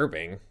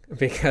disturbing,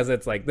 because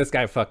it's like, this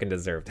guy fucking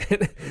deserved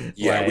it.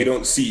 Yeah, we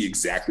don't see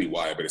exactly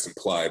why, but it's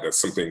implied that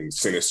something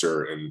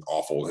sinister and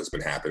awful has been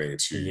happening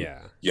to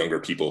younger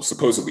people,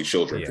 supposedly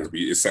children, because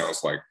it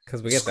sounds like,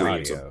 because we get the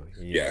audio.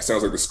 It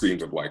sounds like the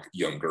screams of like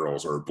young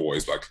girls or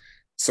boys, like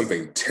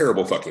something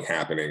terrible fucking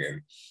happening,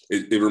 and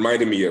it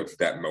reminded me of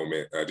that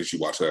moment. Did you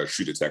watch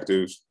True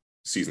Detective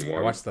season 1?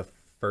 I watched the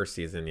first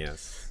season,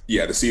 yes.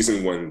 Yeah, the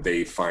season when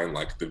they find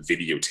like the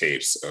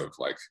videotapes of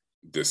like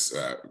this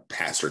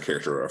pastor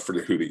character, or for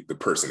who the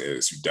person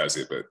is who does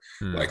it, but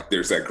like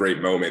there's that great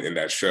moment in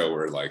that show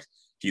where like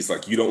he's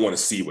like, you don't want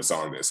to see what's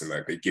on this, and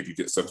like they give you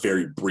just a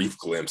very brief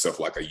glimpse of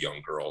like a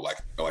young girl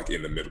like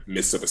in the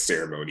midst of a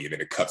ceremony, and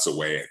then it cuts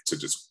away to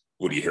just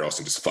Woody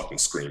Harrelson just fucking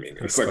screaming.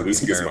 And it's like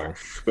losing his mind.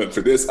 But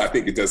for this, I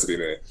think it does it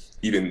in a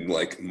even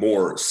like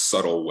more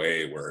subtle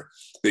way, where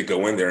they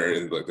go in there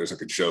and like there's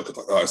like a joke of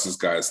like, oh, it's this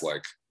guy's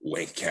like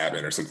wank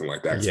cabin or something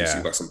like that. Because you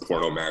see like some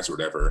porno mags or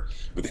whatever.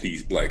 But then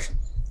he like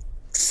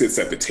sits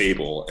at the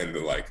table, and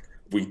then like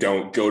we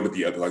don't go to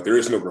the other, like there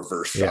is no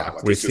reverse shot.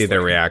 Like, we see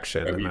their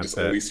reaction. And we just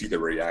only see the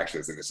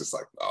reactions, and it's just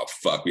like, oh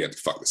fuck, we have to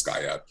fuck this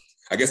guy up.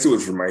 I guess it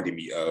was reminding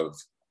me of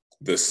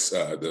this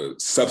the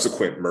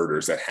subsequent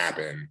murders that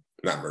happen.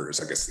 Not murders,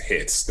 I guess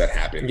hits that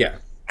happen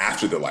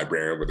after the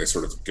librarian, where they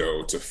sort of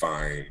go to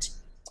find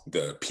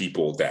the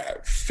people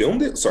that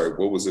filmed it. Sorry,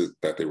 what was it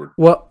that they were?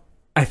 Well,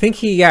 I think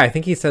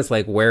he says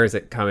like, where is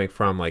it coming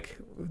from? Like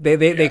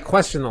they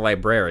question the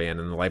librarian,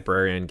 and the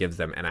librarian gives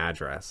them an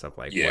address of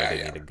like where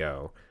they need to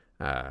go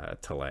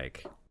to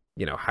like,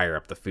 you know, higher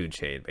up the food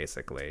chain,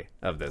 basically,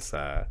 of this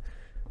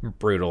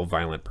brutal,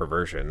 violent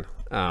perversion.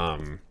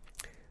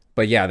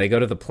 But yeah, they go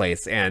to the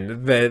place,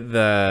 and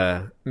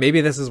the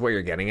maybe this is what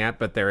you're getting at,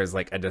 but there is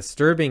like a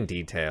disturbing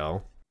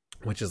detail,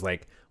 which is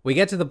like, we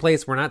get to the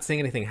place, we're not seeing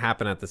anything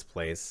happen at this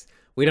place.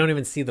 We don't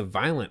even see the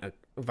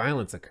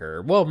violence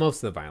occur. Well,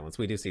 most of the violence,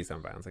 we do see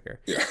some violence occur.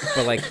 Yeah.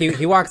 But like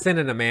he walks in,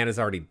 and a man is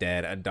already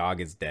dead. A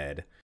dog is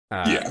dead.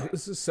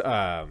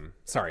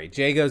 Sorry,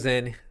 Jay goes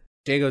in.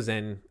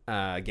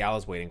 Gal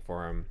is waiting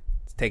for him.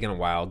 It's taking a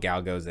while.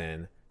 Gal goes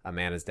in. A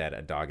man is dead.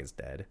 A dog is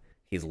dead.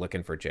 He's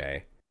looking for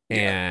Jay.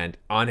 And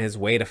on his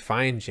way to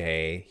find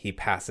Jay, he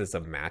passes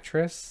a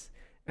mattress,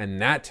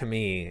 And that to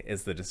me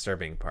is the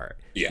disturbing part.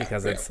 Yeah,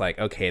 Because yeah. it's like,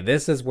 okay,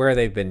 this is where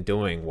they've been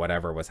doing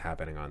whatever was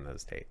happening on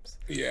those tapes.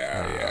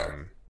 Yeah.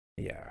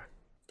 Yeah.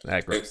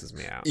 That grosses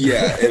me out.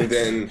 Yeah, and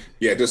then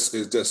it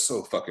does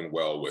so fucking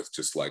well with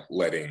just like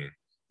letting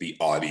the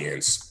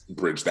audience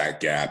bridge that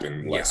gap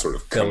and like sort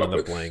of fill come in up the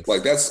with blanks.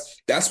 like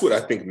that's what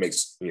I think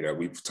makes,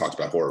 we've talked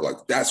about horror, like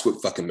that's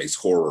what fucking makes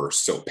horror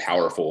so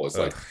powerful is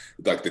like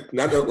the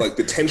not like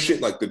the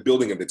tension, like the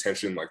building of the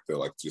tension, like the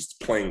like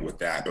just playing with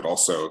that, but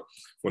also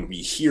when we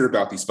hear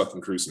about these fucking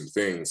gruesome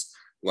things,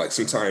 like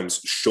sometimes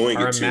showing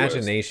Our it to us,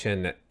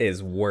 imagination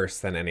is worse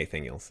than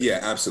anything you'll see. yeah,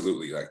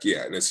 absolutely. Like,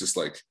 yeah. And it's just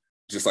like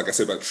I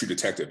said about True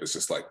Detective, it's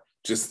just like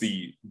just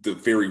the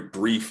very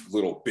brief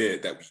little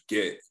bit that we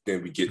get,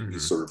 then we get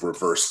this sort of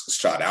reverse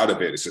shot out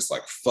of it. It's just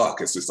like, fuck,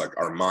 it's just like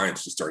our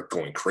minds just start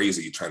going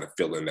crazy trying to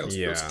fill in those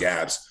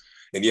gaps.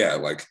 And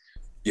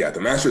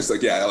the master is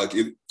like, like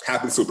it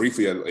happened so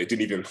briefly, it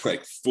didn't even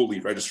like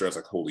fully register. I was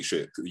like, holy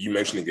shit. You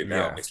mentioning it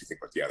now makes me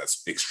think like,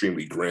 that's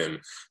extremely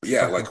grim. But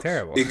yeah, like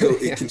terrible.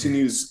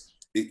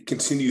 It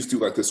continues through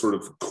like this sort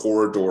of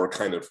corridor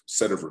kind of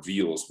set of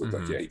reveals with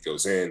like, he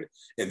goes in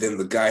and then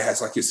the guy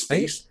has like his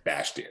face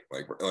bashed in.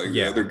 Like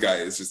the other guy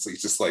is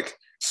just like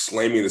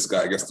slamming this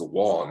guy against the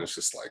wall. And it's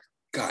just like,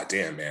 God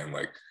damn, man.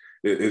 Like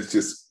it's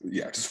just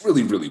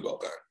really, really well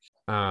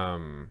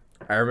done.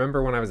 I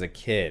remember when I was a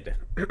kid,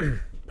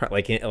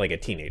 like a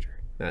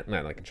teenager, not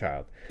like a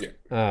child.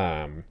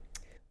 Yeah.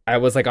 I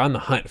was like on the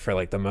hunt for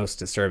like the most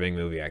disturbing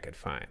movie I could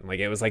find. Like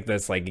it was like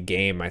this like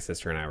game my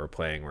sister and I were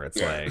playing where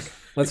it's like,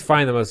 let's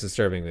find the most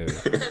disturbing movie.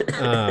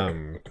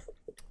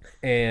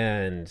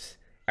 And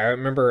I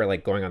remember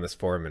like going on this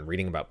forum and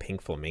reading about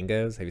pink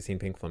flamingos. Have you seen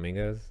Pink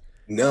Flamingos?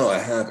 No, I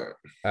haven't.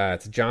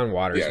 It's a John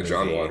Waters movie.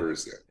 John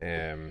Waters.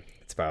 Yeah.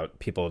 It's about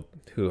people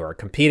who are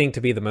competing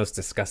to be the most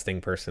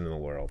disgusting person in the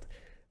world.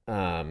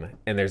 And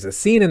there's a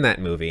scene in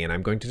that movie, and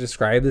I'm going to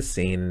describe the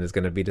scene, and it's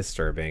going to be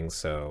disturbing.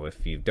 So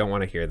if you don't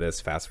want to hear this,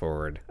 fast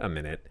forward a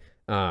minute.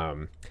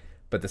 But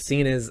the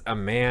scene is a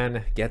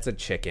man gets a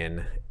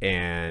chicken,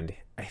 and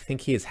I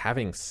think he is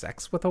having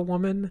sex with a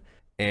woman.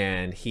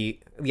 And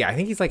I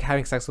think he's like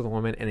having sex with a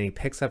woman, and he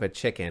picks up a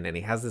chicken, and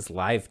he has this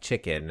live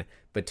chicken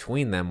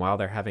between them while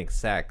they're having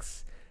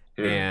sex.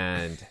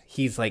 And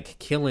he's like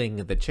killing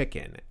the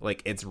chicken.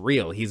 Like it's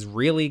real. He's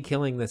really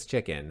killing this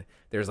chicken.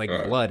 There's like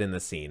blood in the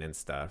scene and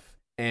stuff.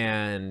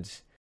 And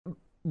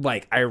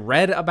like I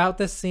read about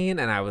this scene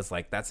and I was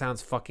like, that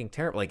sounds fucking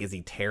terrible. Like, is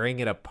he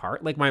tearing it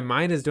apart? Like my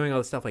mind is doing all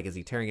this stuff. Like, is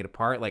he tearing it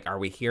apart? Like, are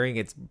we hearing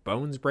its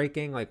bones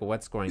breaking? Like,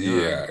 what's going on?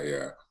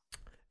 Yeah.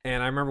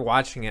 And I remember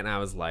watching it and I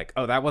was like,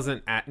 oh, that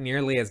wasn't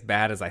nearly as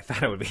bad as I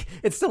thought it would be.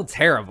 It's still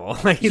terrible.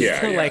 Like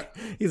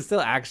he's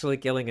still actually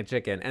killing a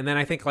chicken. And then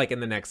I think like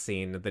in the next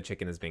scene, the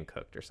chicken is being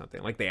cooked or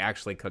something. Like they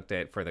actually cooked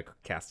it for the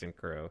cast and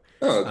crew.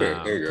 Oh, okay.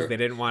 There you go. They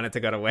didn't want it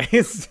to go to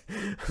waste.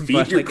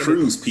 Feed your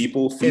crews,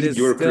 people. Feed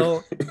your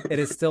crew. It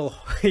is still,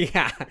 it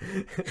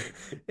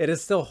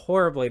is still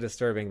horribly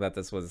disturbing that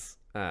this was,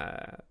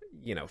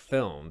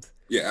 filmed.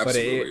 Yeah,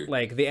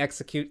 absolutely.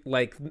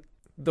 But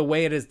the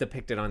way it is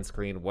depicted on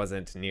screen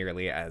wasn't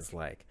nearly as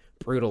like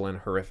brutal and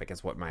horrific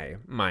as what my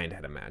mind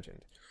had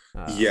imagined.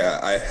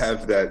 I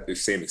have that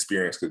same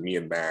experience because me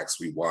and Max,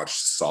 we watched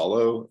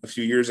Solo a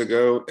few years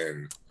ago,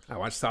 and I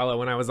watched Solo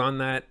when I was on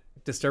that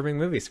disturbing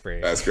movie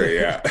spree. That's great.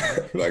 Yeah.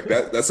 Like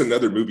that's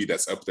another movie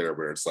that's up there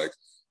where it's like,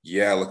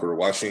 like we're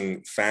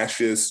watching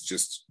fascists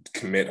just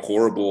commit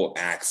horrible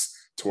acts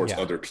towards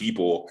other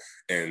people,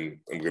 and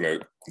I'm gonna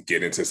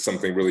get into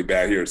something really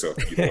bad here, so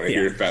if you don't want to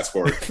hear it, fast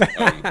forward. But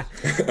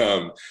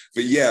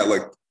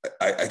like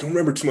I don't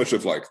remember too much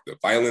of like the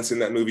violence in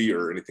that movie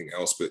or anything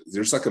else, but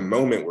there's like a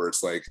moment where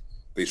it's like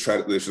there's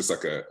just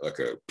like a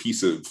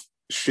piece of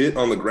shit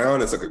on the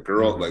ground. It's like a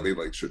girl, like they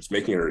like she's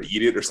making her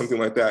eat it or something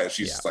like that, and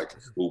she's just like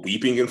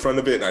weeping in front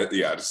of it. And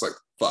just like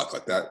fuck,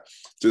 like that.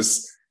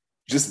 Just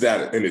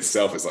that in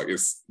itself is like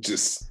it's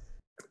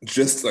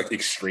just like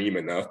extreme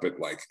enough, but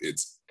like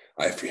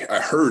I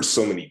heard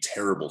so many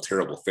terrible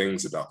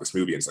things about this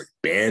movie. And it's like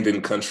banned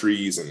in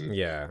countries, and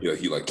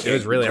he like can't, it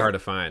was really hard to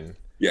find.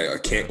 I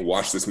can't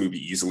watch this movie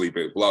easily.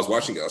 But while I was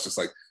watching it, I was just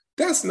like,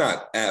 that's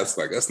not as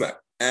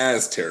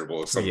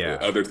terrible as some of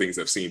the other things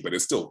I've seen, but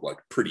it's still like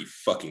pretty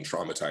fucking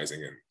traumatizing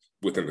and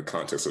within the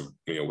context of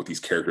what these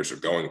characters are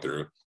going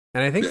through.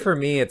 And I think for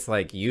me, it's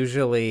like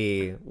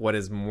usually what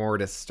is more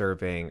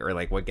disturbing or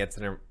like what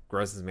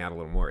grosses me out a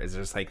little more is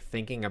just like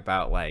thinking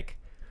about like,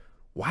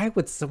 why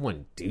would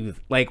someone do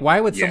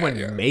why would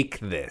someone make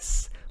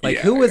this? Like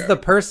who is the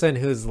person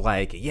who's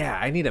like,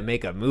 I need to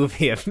make a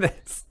movie of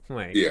this?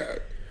 Like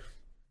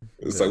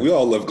it's like we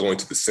all love going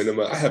to the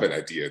cinema. I have an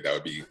idea that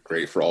would be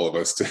great for all of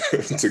us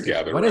to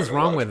gather. What is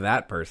wrong with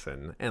that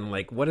person? And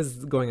like what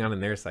is going on in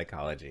their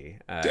psychology?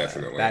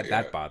 Definitely.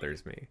 That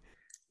bothers me.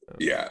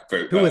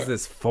 But who is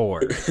this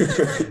for?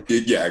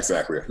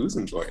 Exactly. Who's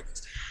enjoying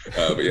this?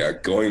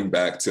 But going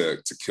back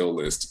to Kill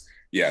List.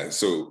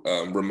 So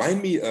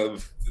remind me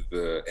of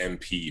the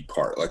MP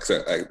part. Like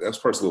that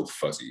part's a little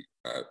fuzzy.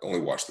 I only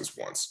watched this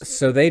once.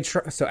 So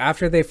so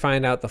after they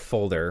find out the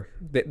folder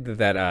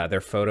that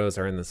their photos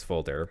are in this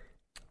folder,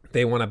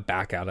 they want to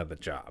back out of the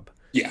job.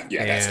 Yeah,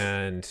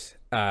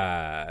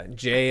 and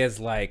Jay is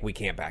like, we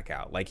can't back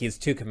out. Like, he's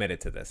too committed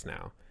to this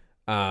now.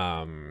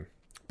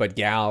 But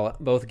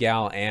both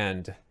Gal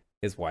and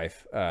his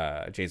wife,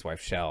 Jay's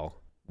wife Shell,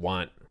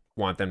 want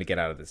them to get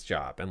out of this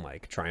job and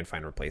like try and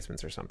find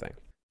replacements or something.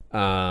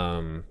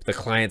 The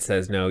client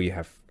says, no, you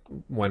have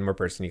one more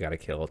person you got to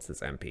kill. It's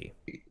this MP.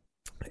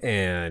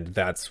 And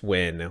that's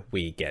when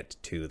we get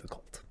to the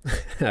cult.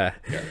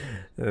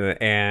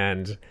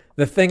 And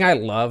the thing I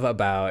love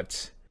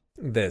about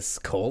this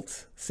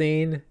cult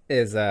scene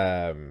is,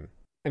 I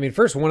mean,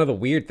 first, one of the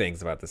weird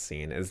things about the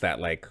scene is that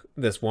like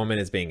this woman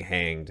is being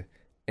hanged,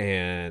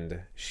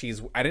 and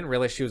I didn't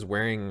realize she's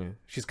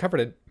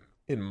covered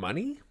in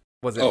money.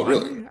 Was it? Oh, money?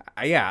 really?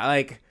 Yeah,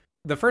 like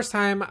the first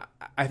time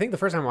I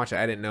watched it,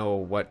 I didn't know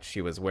what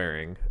she was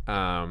wearing.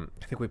 I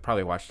think we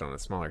probably watched it on a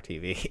smaller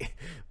TV,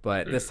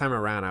 but this time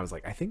around I was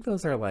like, I think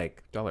those are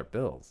like dollar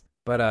bills.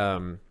 But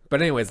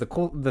anyways,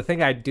 the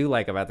thing I do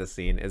like about this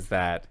scene is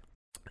that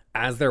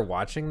as they're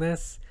watching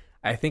this,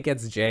 I think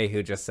it's Jay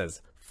who just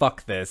says,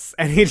 fuck this,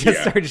 and he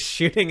just starts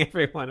shooting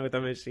everyone with a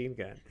machine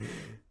gun.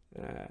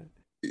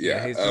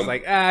 He's just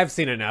like, I've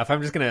seen enough.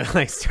 I'm just gonna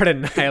like start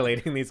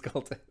annihilating these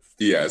cultists.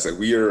 Yeah, it's like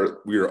we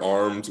are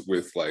armed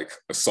with like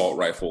assault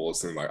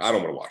rifles, and like I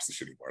don't want to watch this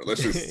shit anymore.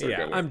 Let's just start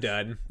going. I'm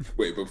done.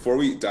 Wait, before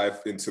we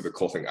dive into the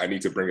cult thing, I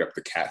need to bring up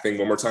the cat thing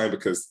one more time,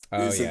 because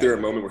isn't there a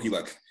moment where he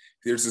like,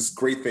 there's this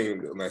great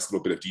thing, a nice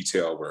little bit of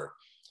detail where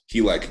he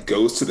like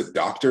goes to the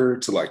doctor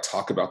to like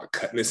talk about the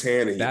cut in his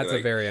hand, and that's like,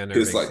 a very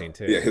unnerving scene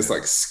too. Yeah, his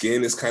like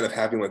skin is kind of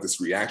having like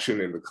this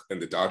reaction,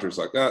 and the doctor's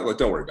like, like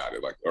don't worry about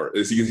it, like, or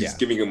is he's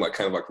giving him like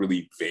kind of like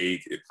really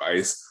vague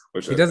advice,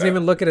 which he doesn't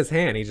even look at his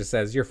hand. He just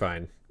says, "You're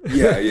fine."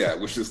 yeah,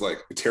 which is like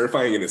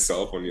terrifying in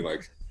itself when you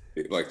like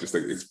just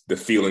like it's the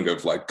feeling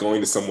of like going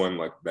to someone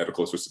like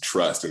medical supposed to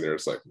trust, and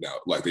there's like no,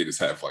 like they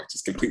just have like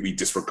just completely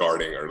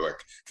disregarding or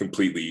like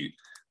completely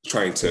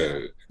trying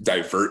to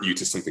divert you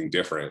to something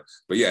different.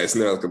 But yeah,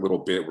 isn't there like a little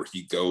bit where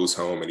he goes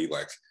home and he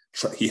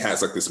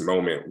has like this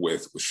moment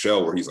with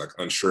Shell where he's like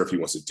unsure if he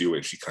wants to do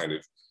it. She kind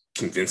of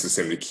convinces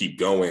him to keep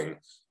going,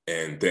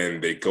 and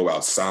then they go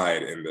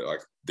outside, and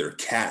like their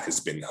cat has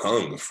been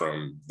hung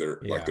from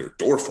their like their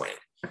door frame.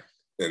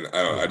 And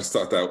I just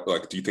thought that,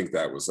 like, do you think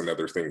that was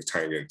another thing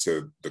tying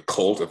into the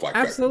cult of like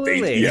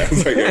absolutely?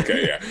 It's like,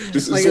 okay, yeah,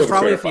 just like it's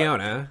probably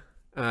Fiona.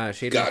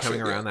 She'd been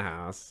coming around the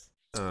house.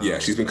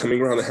 She's been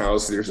coming around the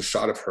house. There's a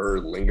shot of her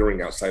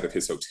lingering outside of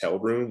his hotel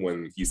room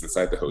when he's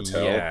inside the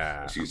hotel.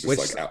 Yeah, she's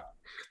just like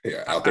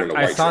out there in a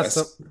white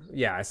dress.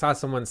 I saw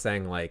someone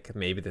saying like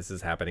maybe this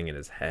is happening in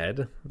his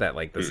head, that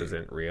like this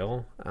isn't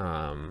real,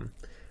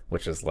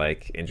 which is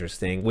like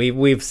interesting.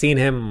 We've seen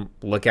him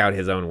look out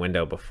his own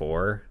window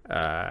before,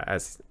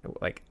 as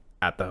like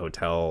at the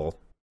hotel,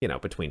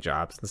 between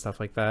jobs and stuff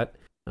like that.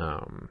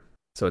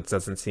 So it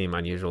doesn't seem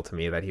unusual to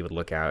me that he would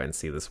look out and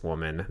see this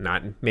woman,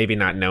 not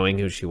knowing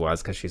who she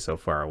was because she's so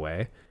far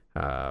away.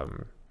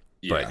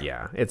 But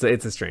yeah, it's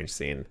a strange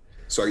scene.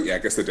 So yeah, I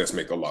guess that does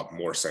make a lot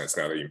more sense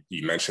now that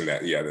you mentioned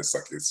that. Yeah,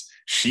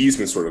 she's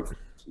been sort of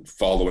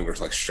following or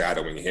like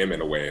shadowing him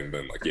in a way, and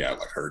then like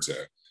her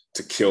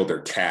to kill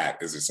their cat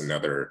is just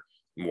another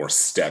more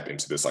step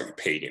into this like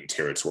pagan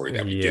territory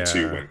that we get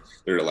to when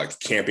they're like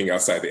camping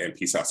outside the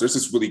MP's house. There's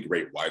this really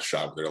great wide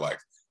shot where they're like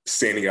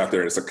standing out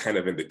there, and it's like kind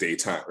of in the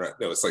daytime, right?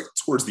 No, it's like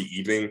towards the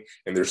evening,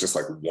 and there's just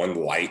like one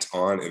light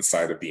on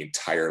inside of the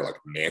entire like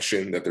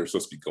mansion that they're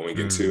supposed to be going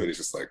into, and it's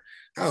just like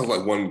how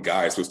like one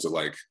guy is supposed to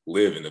like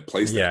live in a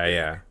place.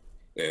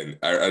 And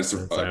I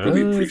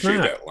really appreciate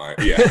that line.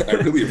 Yeah, I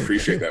really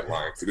appreciate that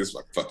line because it is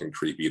like fucking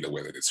creepy the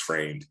way that it's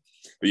framed.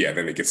 But yeah,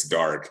 then it gets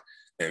dark,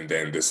 and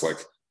then this like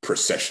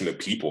procession of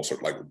people sort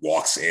of like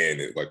walks in,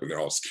 and like when they're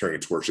all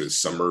carrying torches,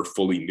 some are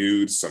fully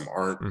nude, some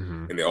aren't,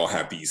 and they all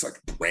have these like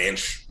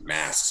branch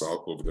masks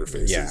all over their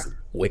faces. Yeah,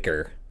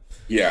 wicker.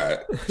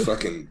 Yeah,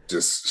 fucking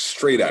just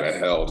straight out of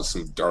hell, just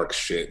some dark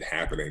shit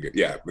happening.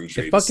 Yeah,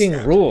 it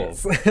fucking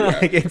rules.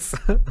 Like it's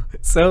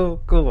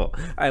so cool.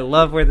 I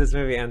love where this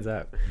movie ends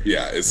up.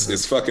 Yeah,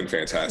 it's fucking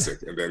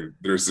fantastic. And then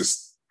there's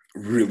this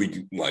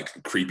really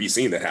like creepy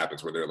scene that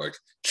happens where they're like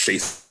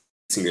chasing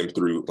him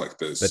through like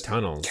the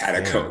tunnel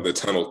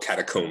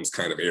catacombs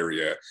kind of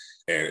area,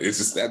 and it's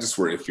just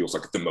where it feels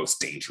like the most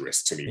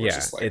dangerous to me.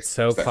 It's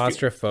so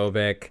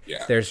claustrophobic.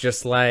 There's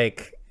just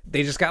like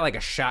they just got like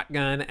a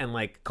shotgun, and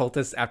like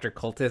cultist after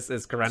cultist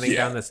is running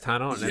down this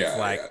tunnel, and it's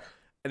like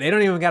they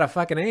don't even got a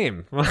fucking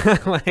aim.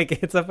 Like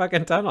it's a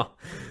fucking tunnel.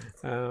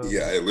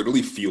 It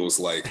literally feels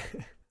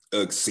like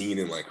a scene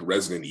in like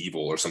Resident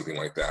Evil or something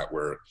like that,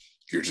 where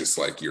you're just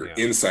like you're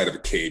inside of a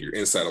cave, you're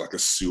inside of like a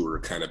sewer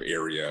kind of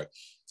area,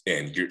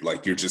 and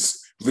you're just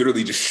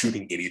literally just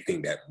shooting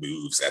anything that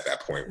moves at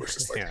that point, which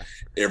is like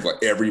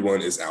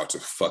everyone is out to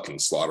fucking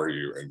slaughter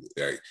you. And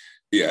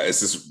it's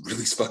just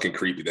really fucking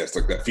creepy. That's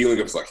like that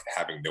feeling of like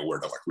having nowhere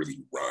to like really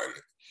run.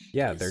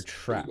 They're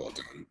trapped. Really well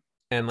done.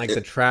 And like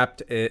the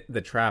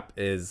trap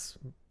is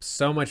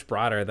so much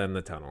broader than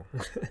the tunnel.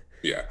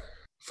 Yeah,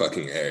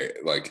 fucking A.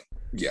 Like,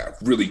 yeah,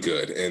 really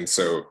good. And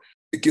so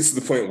it gets to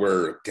the point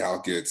where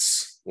Gal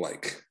gets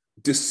like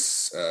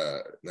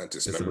not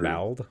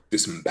dismembered,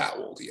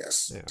 disemboweled.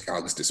 Yes, yeah.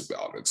 Gal gets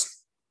disemboweled.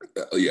 It's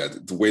yeah,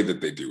 the way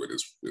that they do it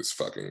is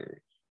fucking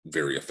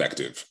very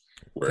effective.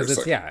 Because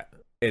it's like,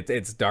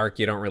 it's dark.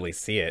 You don't really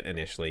see it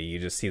initially. You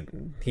just see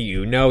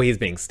he's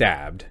being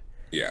stabbed.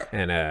 Yeah.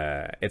 And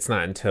it's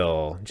not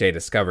until Jay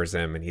discovers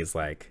him and he's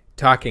like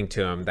talking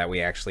to him that we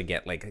actually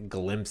get like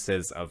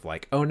glimpses of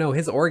like, oh no,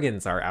 his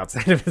organs are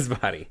outside of his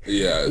body.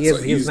 Yeah,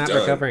 he's not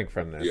done. Recovering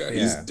from this. Yeah,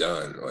 he's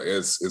done. Like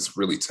it's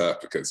really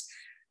tough because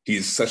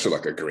he's such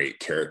a great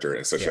character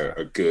and such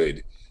a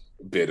good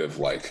bit of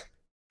like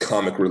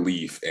comic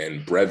relief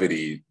and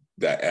brevity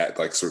that at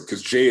like sort of,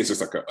 because Jay is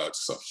just like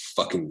just a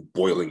fucking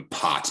boiling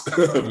pot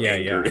of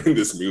anger in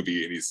this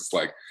movie, and he's just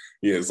like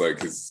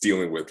he's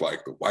dealing with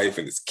like the wife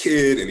and his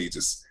kid, and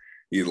he's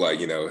like,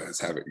 you know,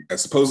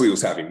 supposedly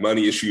was having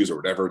money issues or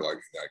whatever, like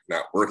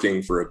not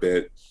working for a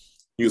bit.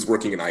 He was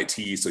working in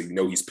IT, so you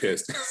know he's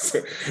pissed.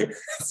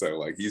 So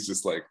like he's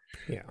just like,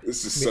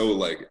 it's just so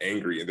like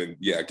angry, and then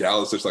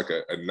Gal is just like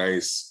a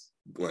nice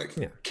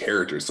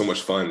character. It's so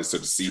much fun to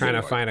see trying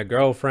him, to find a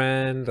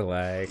girlfriend.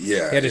 Like he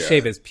had to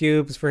shave his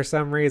pubes for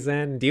some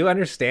reason. Do you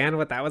understand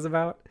what that was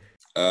about?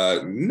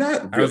 Not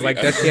really. I was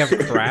like, does she have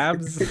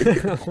crabs?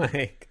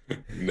 Like,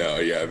 no,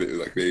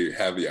 they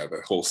have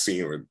the whole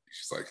scene where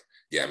she's like,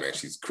 yeah, man,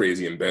 she's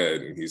crazy in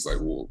bed, and he's like,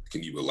 well,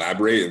 can you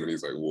elaborate? And then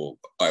he's like, well,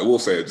 I will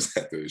say I just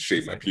had to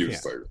shave my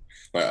pubes.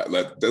 Like,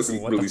 that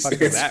doesn't really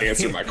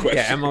answer my question.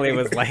 Yeah, Emily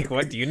was like,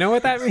 what? Do you know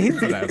what that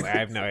means? And I was like, I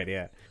have no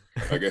idea.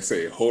 Like I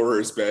say,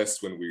 horror is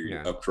best when we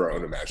up to our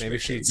own imagination.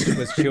 Maybe she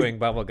was chewing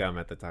bubble gum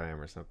at the time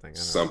or something.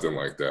 Something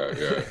like that,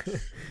 yeah.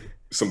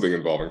 Something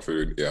involving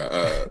food,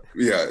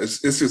 it's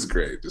just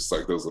great. Just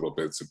like those little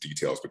bits of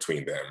details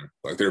between them,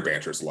 like their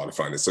banter is a lot of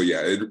fun. And so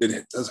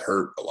it does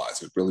hurt a lot.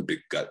 It's a really big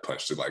gut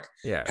punch to like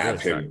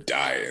have him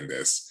die in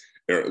this,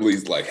 or at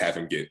least like have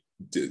him get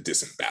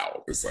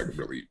disemboweled. It's like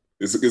really,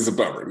 it's a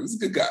bummer.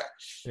 He's a good guy.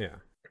 Yeah,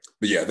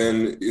 but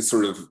then it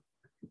sort of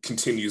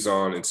continues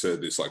on into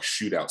this like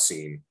shootout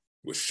scene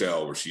with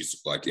Shell, where she's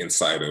like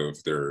inside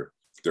of their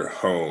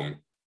home.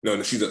 No,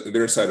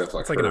 they're inside of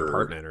like, it's like an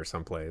apartment or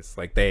someplace.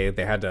 Like they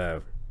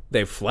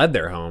fled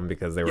their home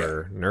because they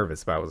were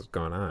nervous about what's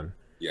going on.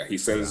 Yeah, he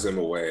sends them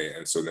away,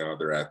 and so now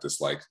they're at this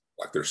like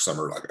their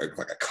summer like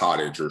a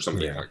cottage or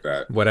something like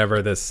that.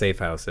 Whatever this safe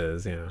house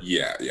is.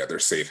 Yeah, their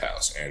safe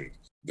house, and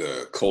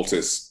the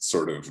cultists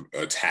sort of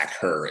attack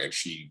her, and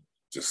she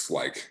just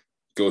like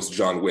goes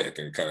John Wick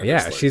and kind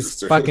of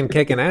she's fucking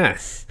kicking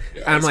ass.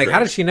 I'm like, great. How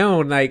does she know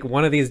like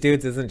one of these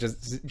dudes isn't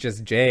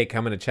just Jay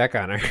coming to check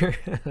on her?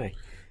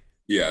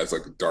 It's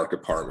like a dark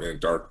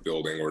apartment, dark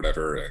building or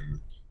whatever, and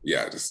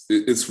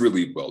it's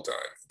really well done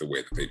the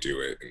way that they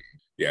do it.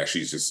 And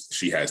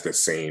she has the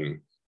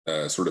same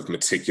sort of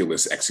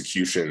meticulous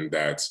execution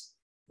that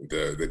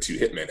the two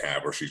hitmen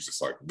have, where she's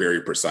just like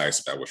very precise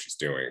about what she's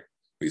doing.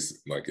 At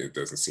least like it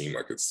doesn't seem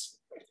like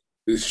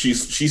she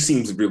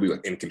seems really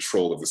like in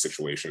control of the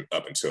situation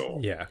up until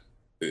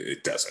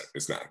it doesn't.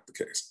 It's not the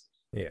case.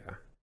 Yeah,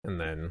 and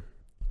then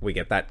we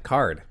get that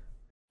card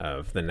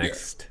of the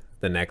next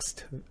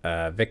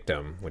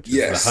victim, which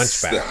is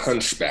the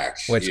Hunchback.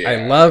 Which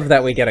I love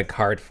that we get a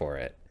card for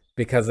it,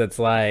 because it's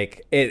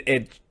like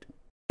it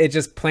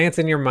just plants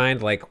in your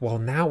mind like, well,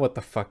 now what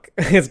the fuck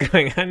is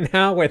going on?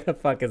 Now where the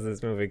fuck is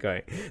this movie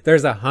going?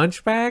 There's a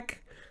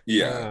hunchback.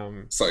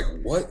 It's like,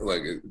 what?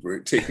 Like, we're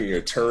taking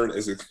a turn.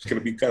 Is it going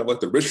to be kind of like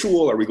the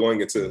Ritual? Are we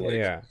going into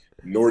like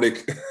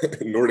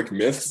Nordic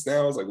myths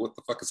now? It's like, what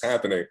the fuck is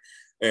happening?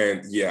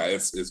 And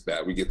it's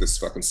bad. We get this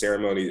fucking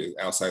ceremony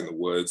outside in the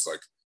woods. Like,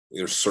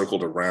 they're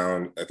circled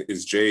around.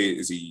 Is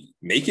he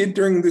naked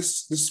during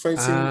this fight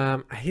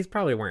scene? He's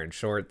probably wearing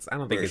shorts. I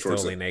don't think he's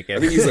totally naked. I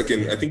think he's like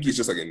I think he's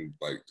just like in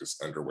like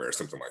just underwear or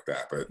something like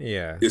that. But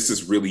it's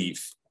this really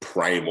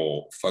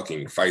primal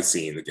fucking fight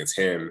scene against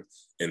him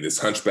and this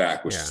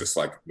hunchback, which is just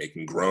like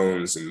making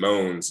groans and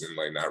moans and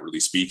like not really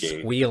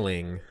speaking,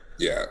 squealing.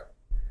 Yeah,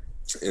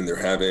 and they're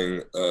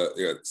having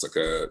it's like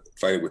a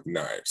fight with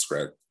knives,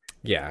 correct?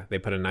 Yeah, they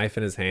put a knife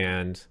in his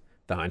hand.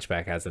 The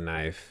hunchback has a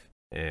knife.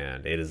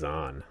 And it is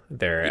on.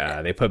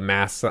 They put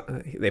masks.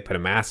 They put a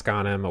mask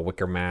on him, a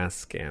wicker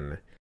mask, and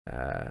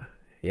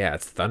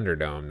it's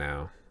Thunderdome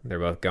now. They're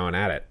both going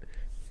at it.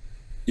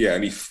 Yeah,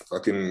 and he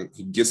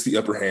gets the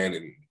upper hand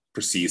and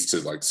proceeds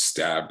to like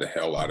stab the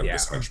hell out of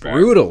this hunchback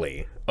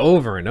brutally,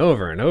 over and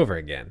over and over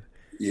again.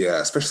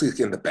 Yeah, especially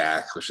in the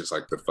back, which is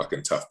like the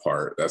fucking tough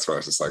part. That's why I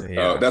was just like,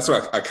 that's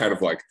why I kind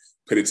of like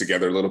put it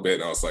together a little bit,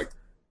 and I was like,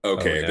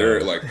 okay,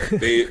 they're like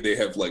they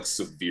have like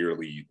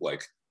severely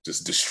like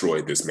just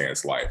destroyed this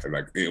man's life, and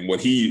like when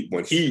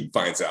he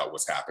finds out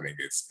what's happening,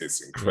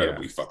 it's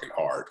incredibly fucking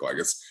hard. Like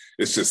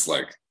it's just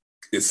like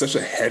it's such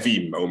a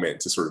heavy moment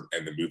to sort of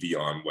end the movie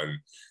on, when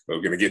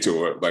we're gonna get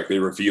to it. Like they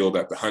reveal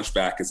that the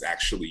hunchback is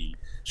actually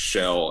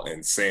Shell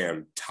and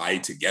Sam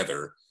tied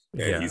together,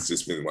 and he's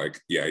just been like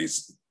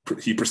he's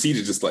he proceeded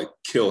to just like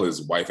kill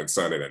his wife and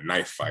son in a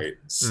knife fight,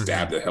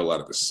 stab the hell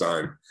out of the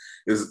son,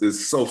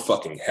 is so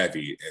fucking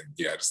heavy. And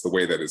yeah, just the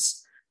way that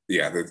it's,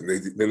 yeah,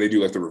 then they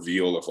do like the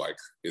reveal of like,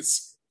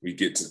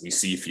 we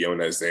see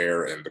Fiona is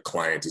there and the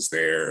client is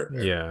there.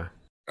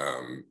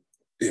 And,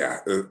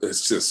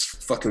 it's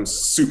just fucking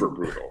super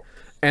brutal.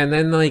 And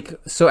then like,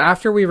 so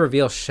after we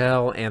reveal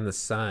Shell and the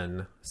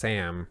son,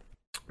 Sam,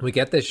 we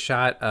get this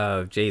shot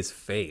of Jay's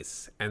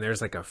face and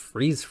there's like a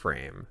freeze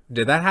frame.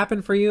 Did that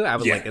happen for you? I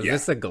was like, is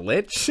this a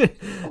glitch?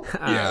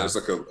 There's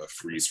like a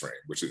freeze frame,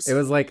 which is, it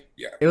was like,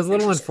 it was a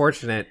little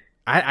unfortunate.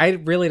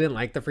 I really didn't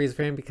like the freeze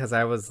frame because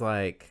I was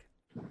like,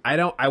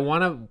 I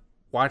want to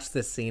watch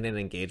this scene and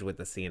engage with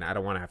the scene. I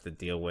don't want to have to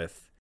deal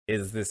with,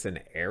 is this an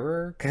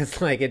error?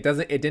 Because like, it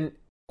didn't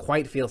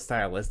quite feel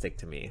stylistic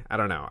to me. I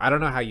don't know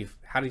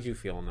how did you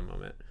feel in the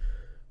moment?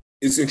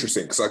 It's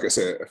interesting because like I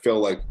said, I feel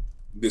like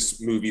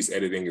this movie's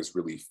editing is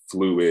really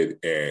fluid,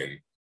 and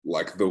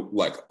like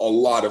a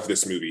lot of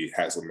this movie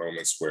has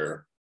moments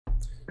where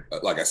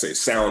like I say,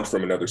 sound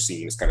from another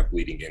scene is kind of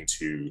bleeding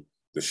into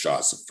the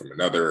shots from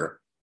another,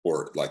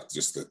 or like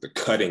just the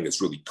cutting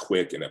is really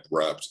quick and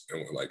abrupt,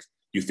 and like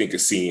you think a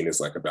scene is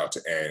like about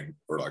to end,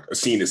 or like a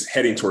scene is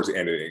heading towards the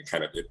end and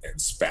it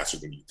ends faster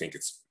than you think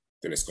it's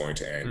going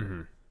to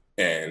end.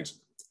 And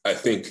I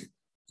think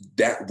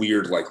that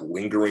weird like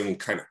lingering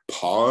kind of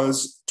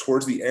pause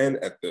towards the end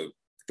at the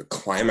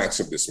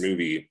climax of this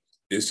movie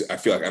is, I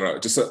feel like, I don't know,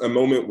 just a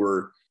moment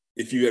where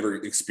if you ever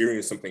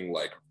experience something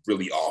like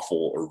really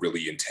awful or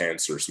really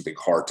intense or something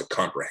hard to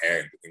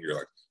comprehend, and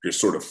you're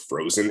sort of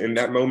frozen in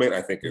that moment,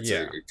 I think it's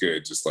a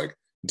good just like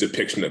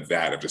depiction of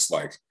that, of just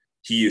like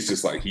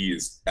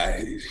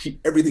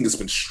everything has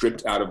been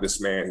stripped out of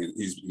this man.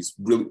 He's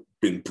really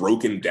been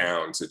broken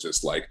down to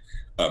just like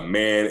a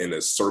man in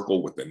a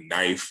circle with a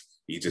knife.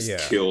 He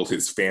just killed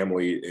his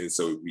family, and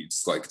so we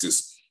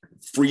just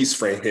freeze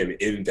frame him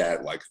in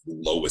that like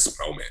lowest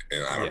moment.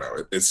 And I don't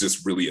know, it's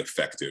just really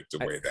effective the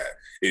way that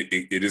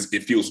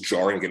it feels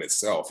jarring in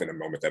itself in a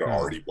moment that it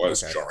already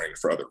was jarring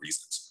for other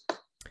reasons.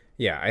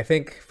 Yeah, I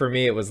think for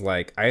me it was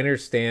like, I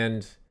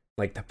understand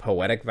like the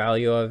poetic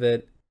value of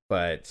it,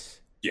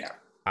 but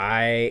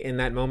in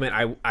that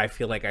moment I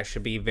feel like I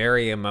should be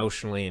very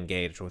emotionally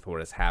engaged with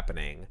what is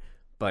happening,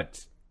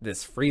 but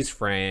this freeze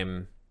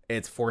frame,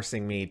 it's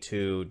forcing me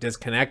to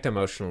disconnect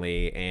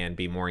emotionally and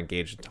be more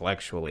engaged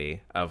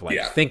intellectually, of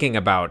like thinking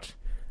about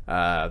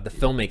the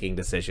filmmaking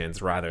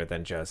decisions rather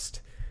than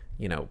just,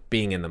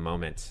 being in the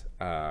moment.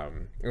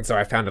 And so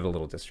I found it a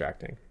little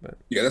distracting. But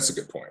yeah, that's a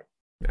good point.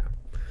 Yeah.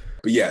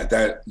 But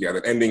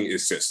the ending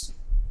is just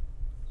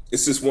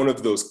one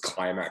of those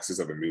climaxes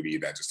of a movie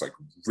that just like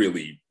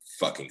really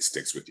fucking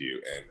sticks with you.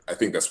 And I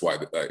think that's why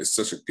it's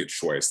such a good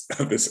choice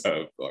of this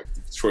like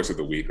choice of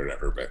the week or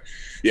whatever. But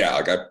yeah,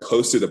 like I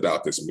posted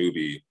about this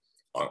movie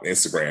on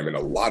Instagram, and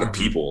a lot of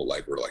people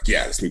like were like,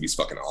 yeah, this movie's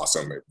fucking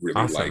awesome. I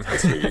really like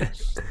this movie.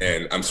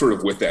 And I'm sort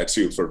of with that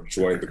too, sort of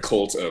joined the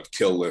cult of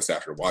Kill List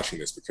after watching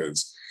this,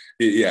 because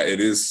it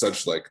is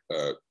such like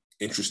a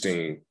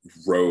interesting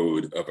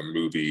road of a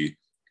movie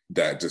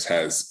that just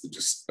has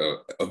just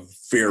a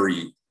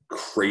very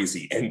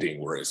crazy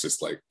ending, where it's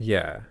just like,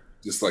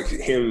 just like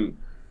him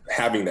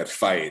having that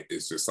fight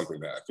is just something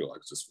that I feel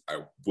like just I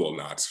will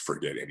not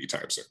forget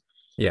anytime soon.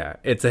 Yeah,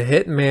 it's a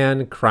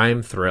hitman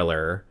crime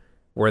thriller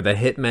where the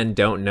hitmen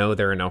don't know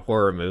they're in a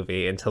horror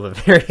movie until the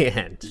very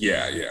end.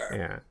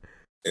 Yeah.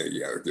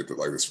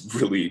 Like this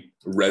really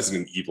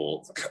Resident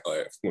Evil,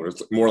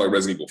 more like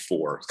Resident Evil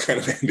 4 kind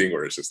of ending,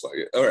 where it's just like,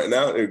 all right,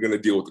 now you're going to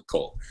deal with the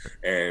cult,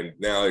 and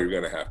now you're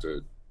going to have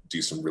to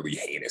do some really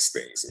heinous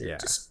things, and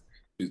just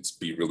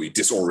be really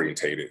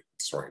disorientated.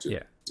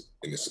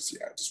 And it's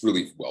just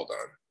really well done.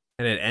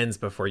 And it ends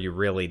before you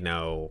really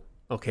know,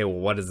 okay, well,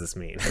 what does this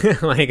mean?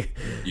 Like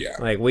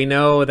we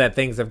know that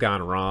things have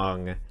gone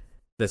wrong.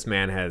 This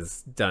man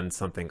has done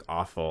something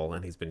awful,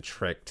 and he's been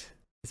tricked.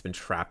 He's been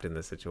trapped in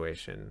this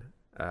situation.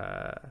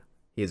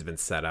 He's been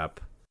set up,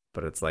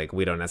 but it's like,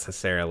 we don't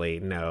necessarily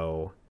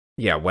know,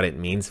 what it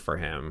means for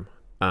him.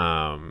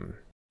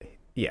 The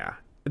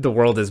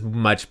world is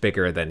much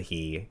bigger than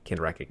he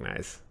can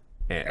recognize,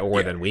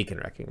 or than we can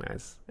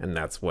recognize. And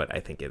that's what I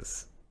think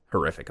is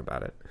horrific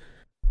about it.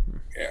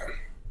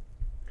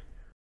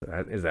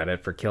 Is that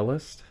it for Kill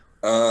List?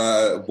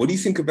 What do you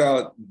think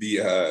about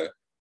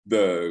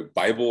the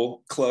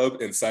Bible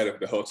club inside of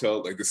the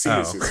hotel? Like the scene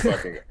is just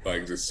fucking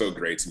like just so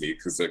great to me,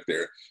 because like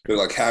they're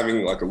like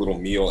having like a little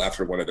meal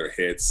after one of their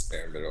hits,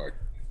 and they're like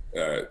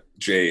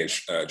Jay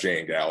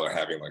and Gal are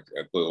having like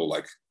a little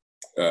like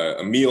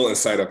a meal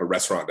inside of a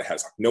restaurant that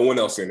has like no one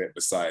else in it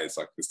besides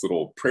like this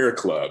little prayer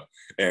club.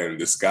 And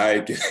this guy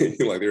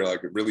like they're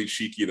like really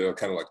cheeky, they're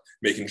kind of like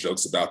making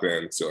jokes about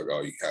them, so like,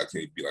 oh, how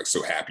can you be like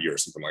so happy or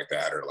something like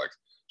that, or like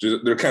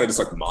they're kind of just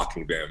like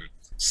mocking them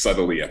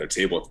subtly at their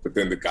table, but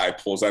then the guy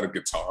pulls out a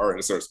guitar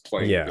and starts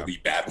playing really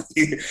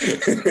badly.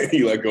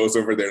 He like goes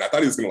over there, and I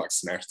thought he was gonna like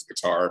smash the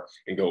guitar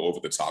and go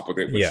over the top with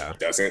it, which he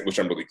doesn't, which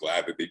I'm really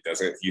glad that he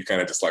doesn't. He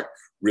kind of just like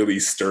really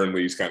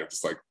sternly kind of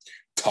just like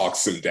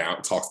talks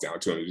down to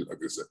him. He's like,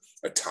 there's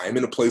a time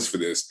and a place for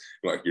this.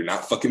 Like, you're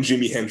not fucking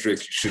Jimi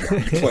Hendrix. You should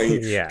not be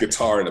playing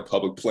guitar in a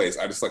public place.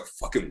 I just like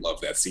fucking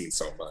love that scene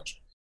so much.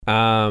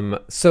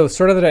 So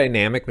sort of the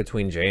dynamic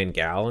between Jay and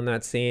Gal in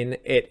that scene,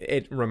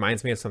 it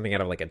reminds me of something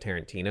out of like a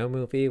Tarantino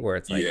movie where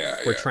it's like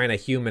we're trying to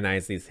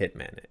humanize these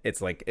hitmen.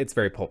 It's like, it's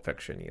very Pulp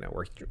Fiction, you know,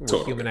 we're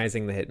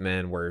humanizing the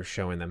hitmen, we're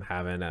showing them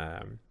having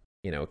a,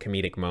 you know,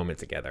 comedic moment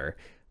together.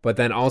 But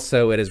then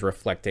also it is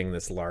reflecting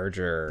this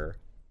larger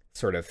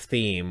sort of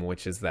theme,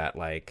 which is that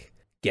like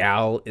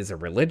Gal is a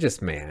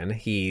religious man.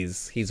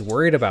 He's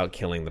worried about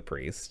killing the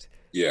priest.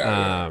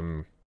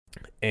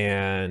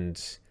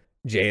 And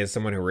Jay is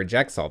someone who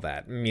rejects all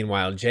that.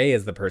 Meanwhile, Jay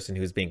is the person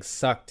who's being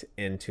sucked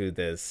into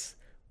this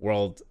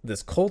world,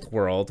 this cult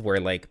world where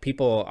like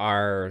people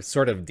are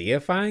sort of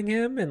deifying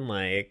him and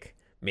like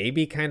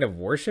maybe kind of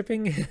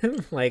worshiping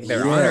him. Like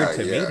they're honored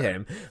to meet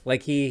him.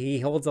 Like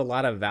he holds a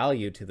lot of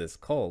value to this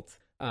cult.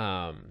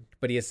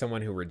 But he is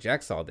someone who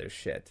rejects all this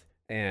shit.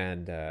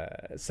 And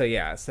so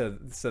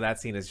that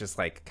scene is just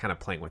like kind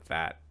of playing with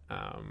that.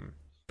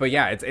 But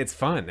yeah, it's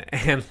fun.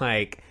 And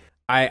like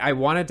I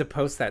wanted to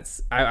post that.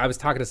 I was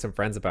talking to some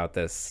friends about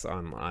this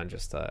on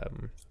just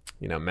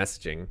you know,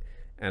 messaging,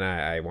 and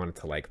I wanted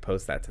to like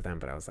post that to them,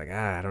 but I was like,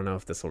 I don't know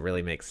if this will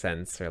really make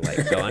sense, or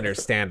like they'll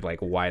understand like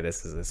why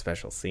this is a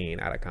special scene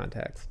out of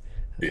context.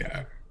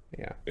 Yeah,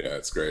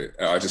 it's great.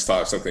 I just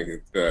thought of something.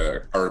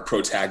 Our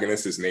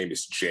protagonist, his name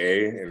is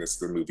Jay, and it's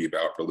the movie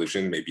about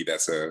religion. Maybe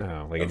that's a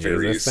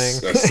very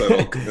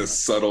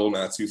subtle,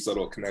 not too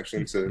subtle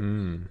connection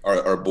to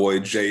our boy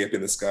Jay up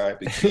in the sky,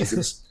 big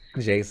Jesus.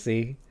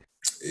 JC.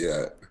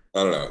 Yeah,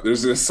 I don't know.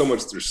 There's so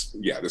much.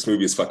 This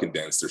movie is fucking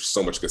dense. There's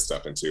so much good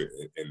stuff in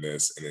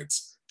this, and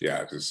it's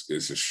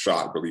just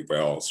shot really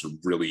well. It's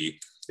really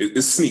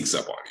it sneaks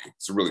up on you.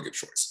 It's a really good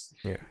choice.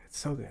 Yeah, it's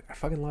so good. I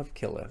fucking love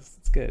Kill List.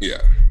 It's good.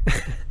 Yeah.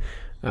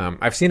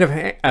 I've seen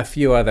a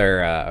few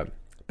other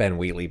Ben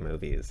Wheatley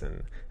movies,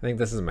 and I think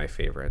this is my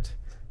favorite.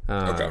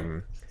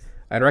 I'd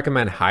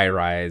recommend High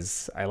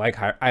Rise. I like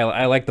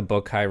the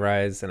book High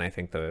Rise, and I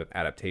think the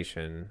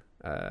adaptation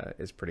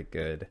is pretty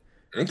good.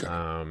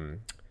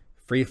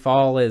 Free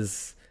Fire.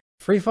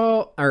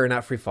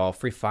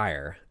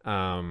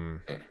 I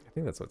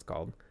think that's what it's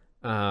called.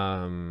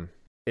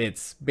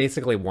 It's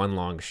basically one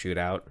long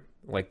shootout.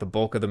 Like the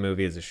bulk of the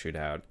movie is a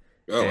shootout.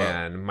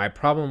 And my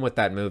problem with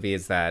that movie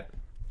is that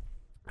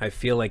I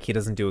feel like he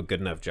doesn't do a good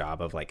enough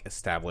job of like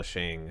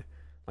establishing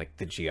like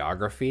the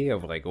geography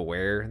of like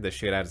where the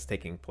shootout is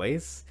taking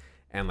place.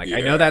 And like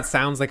I know that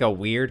sounds like a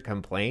weird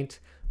complaint,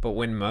 but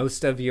when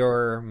most of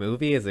your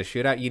movie is a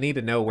shootout, you need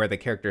to know where the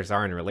characters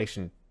are in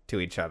relation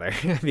to each other.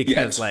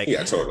 Because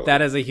totally.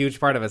 That is a huge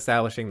part of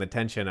establishing the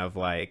tension of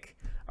like,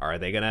 are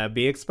they gonna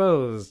be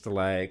exposed?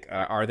 Like,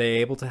 are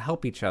they able to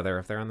help each other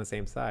if they're on the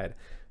same side?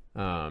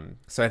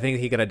 So I think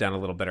he could have done a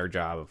little better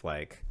job of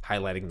like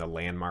highlighting the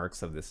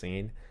landmarks of the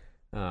scene.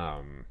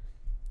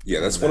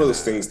 That's one of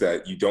those things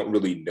that you don't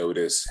really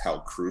notice how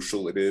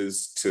crucial it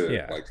is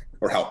to like,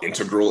 or how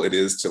integral it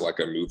is to like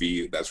a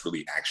movie that's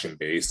really action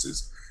based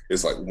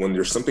is like when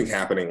there's something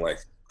happening like,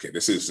 okay,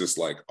 this is just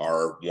like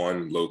our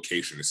one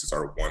location. This is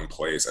our one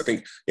place. I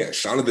think,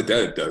 Shaun of the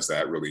Dead does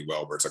that really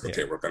well, where it's like,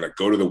 okay, we're going to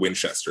go to the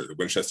Winchester. The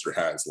Winchester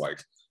has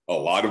like a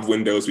lot of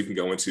windows we can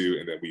go into,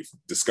 and then we've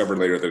discovered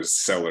later there's a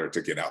cellar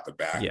to get out the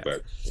back,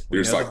 but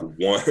there's like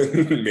one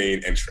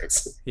main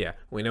entrance. Yeah,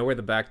 we know where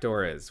the back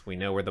door is. We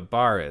know where the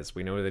bar is.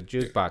 We know where the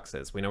jukebox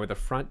is. We know where the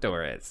front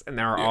door is. And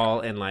they're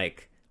all in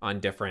like on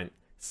different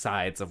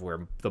sides of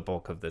where the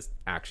bulk of this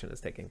action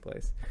is taking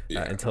place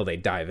until they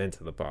dive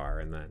into the bar,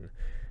 and then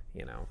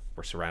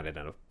we're surrounded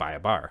by a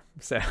bar.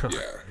 So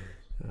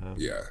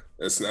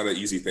it's not an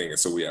easy thing. And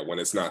so when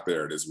it's not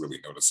there, it is really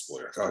noticeable.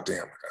 You're like, oh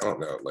damn, I don't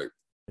know, like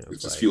it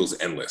just feels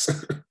endless.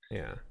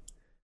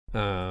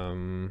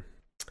 I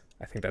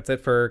think that's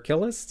it for Kill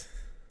List.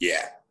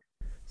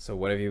 So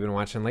what have you been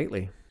watching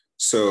lately?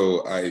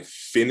 So I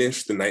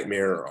finished the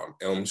Nightmare on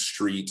Elm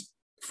Street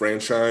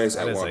franchise.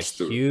 That is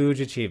a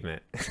huge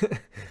achievement.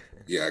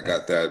 I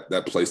got that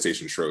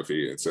PlayStation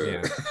trophy. It's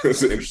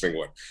it's an interesting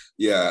one.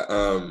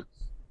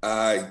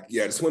 I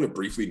just want to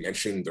briefly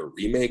mention the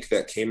remake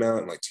that came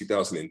out in like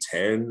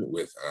 2010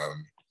 with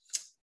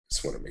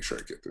just want to make sure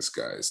I get this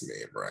guy's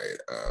name right.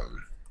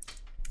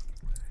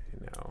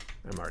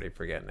 I'm already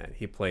forgetting it.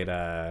 He played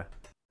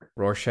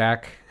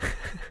Rorschach.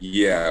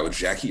 With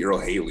Jackie Earle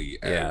Haley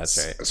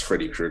as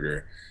Freddy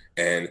Krueger.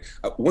 And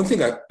one thing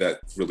that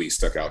really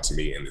stuck out to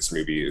me in this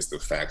movie is the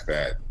fact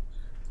that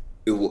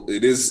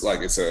it is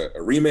like it's a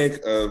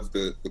remake of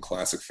the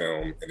classic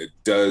film, and it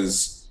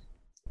does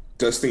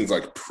things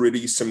like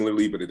pretty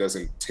similarly, but it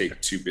doesn't take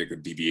too big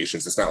of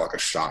deviations. It's not like a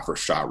shot for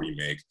shot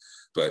remake,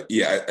 but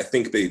I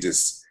think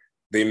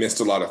they missed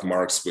a lot of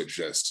marks with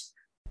just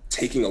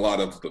taking a lot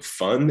of the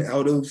fun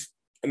out of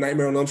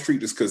Nightmare on Elm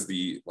Street, just because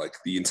the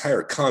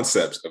entire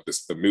concept of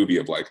the movie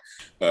of like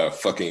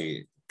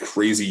fucking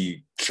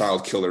crazy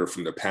child killer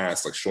from the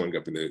past like showing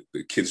up in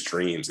the kids'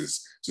 dreams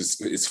is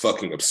just, it's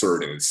fucking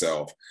absurd in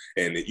itself.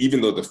 And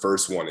even though the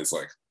first one is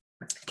like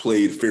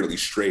played fairly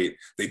straight,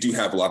 they do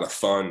have a lot of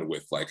fun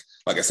with like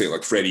I say,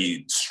 like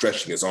Freddy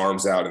stretching his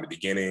arms out in the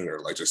beginning, or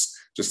like just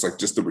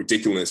the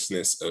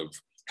ridiculousness of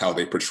how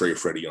they portray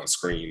Freddy on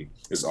screen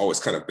is always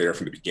kind of there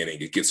from the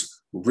beginning. It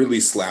gets really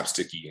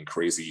slapsticky and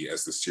crazy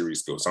as the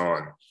series goes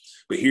on.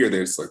 But here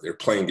there's like, they're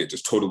playing it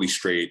just totally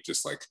straight,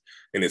 just like,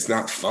 and it's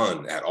not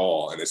fun at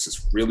all. And it's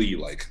just really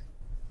like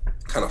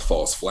kind of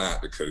falls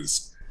flat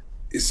because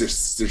it's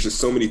just, there's just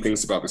so many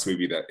things about this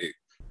movie that it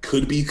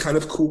could be kind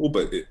of cool,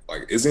 but it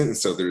like isn't. And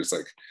so there's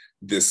like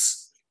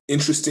this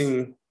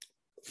interesting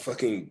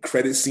fucking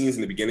credit scenes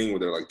in the beginning where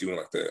they're like doing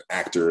like the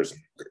actors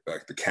and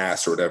like the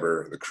cast or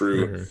whatever, the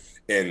crew.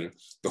 And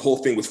the whole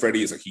thing with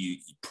Freddy is like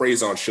he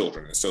preys on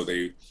children. And so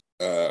they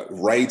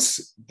write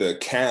the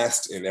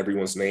cast and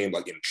everyone's name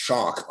like in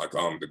chalk, like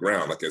on the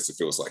ground, like as if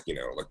it was like, you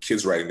know, like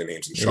kids writing their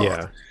names in chalk.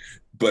 Yeah.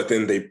 But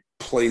then they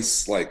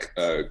place like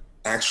a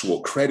actual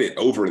credit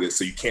over this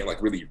so you can't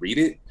like really read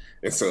it.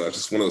 And so it's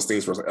just one of those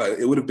things where it's like,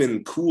 it would have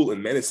been cool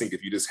and menacing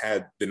if you just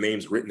had the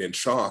names written in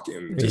chalk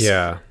and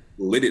just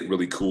lit it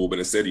really cool. But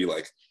instead you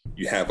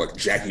have like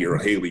Jackie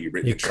Earle Haley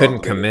written in chalk. You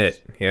couldn't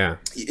commit. Yeah,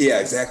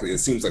 exactly. It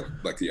seems like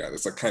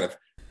it's like kind of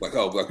like,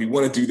 oh, like we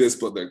want to do this,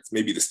 but like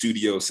maybe the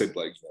studio said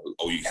like, you know,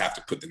 oh, you have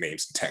to put the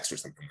names in text or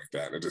something like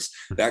that. And just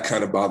that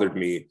kind of bothered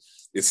me.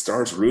 It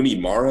stars Rooney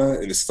Mara,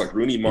 and it's like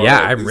Rooney Mara. Yeah,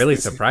 I'm really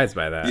surprised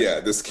by that.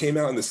 Yeah, this came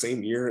out in the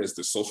same year as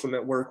The Social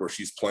Network, where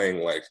she's playing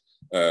like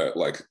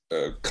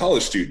a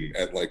college student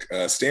at like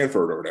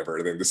Stanford or whatever.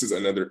 And then this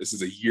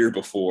is a year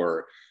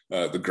before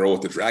The Girl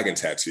with the Dragon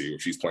Tattoo.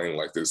 She's playing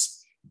like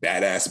this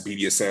badass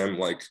BDSM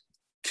like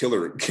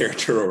killer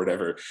character or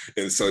whatever.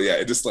 And so yeah,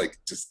 it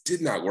just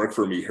did not work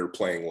for me, her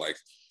playing like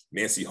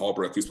Nancy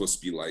Holbrook, who's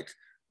supposed to be like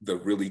the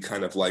really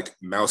kind of like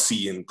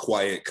mousy and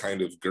quiet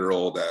kind of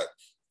girl that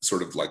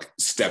sort of like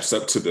steps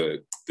up to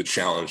the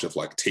challenge of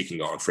like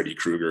taking on Freddy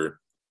Krueger.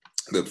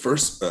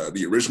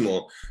 The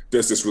original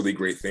does this really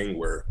great thing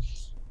where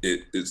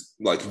it is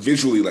like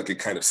visually, like it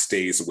kind of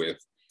stays with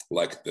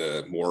like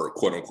the more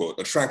quote unquote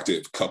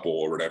attractive couple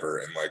or whatever.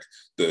 And like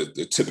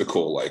the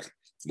typical like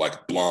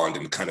blonde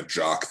and kind of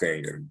jock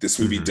thing. And this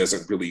movie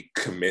doesn't really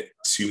commit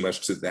too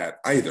much to that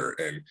either.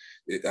 And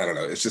I don't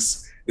know, it's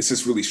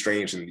just really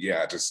strange. And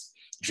yeah, just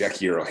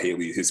Jackie Earle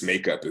Haley, his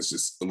makeup is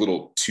just a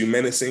little too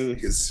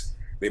menacing.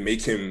 They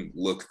make him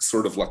look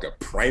sort of like a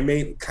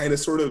primate, kind of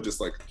sort of, just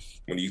like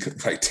when you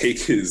like take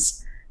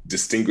his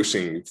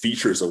distinguishing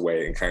features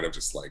away and kind of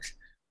just like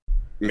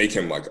make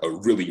him like a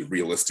really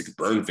realistic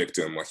burn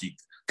victim. Like he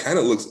kind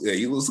of looks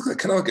like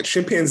kind of like a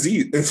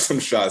chimpanzee in some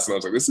shots. And I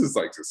was like, this is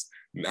like just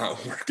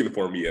not working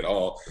for me at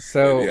all.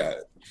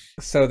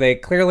 So they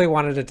clearly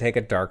wanted to take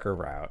a darker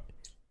route.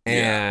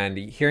 And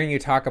hearing you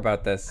talk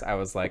about this, I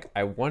was like,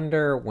 I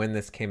wonder when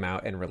this came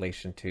out in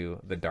relation to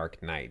The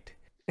Dark Knight.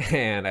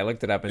 And I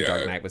looked it up, and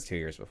Dark Knight was 2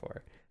 years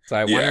before. So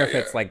I wonder if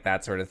it's like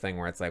that sort of thing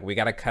where it's like, we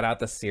got to cut out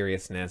the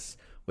seriousness.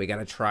 We got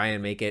to try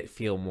and make it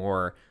feel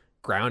more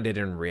grounded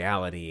in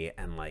reality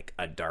and like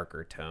a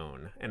darker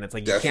tone. And it's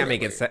like, you can't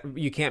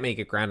make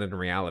it grounded in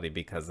reality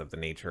because of the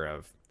nature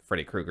of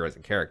Freddy Krueger as a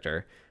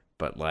character.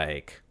 But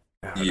like,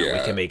 I don't know, we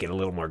can make it a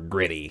little more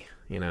gritty,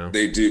 you know?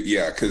 They do,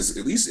 because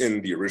at least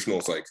in the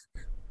originals, like,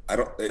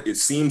 it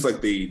seems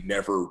like they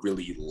never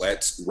really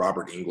let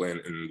Robert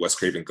Englund and Wes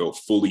Craven go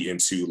fully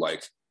into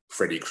like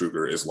Freddy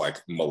Krueger is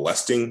like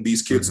molesting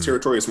these kids'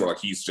 territory. It's more like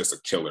he's just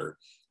a killer.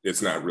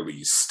 It's not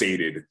really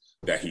stated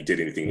that he did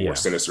anything more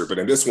sinister. But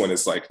in this one,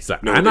 it's like,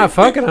 no, I'm not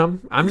fucking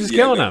him. I'm just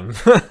killing him.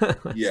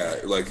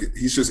 Like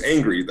he's just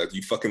angry that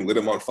you fucking lit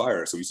him on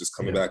fire. So he's just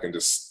coming back and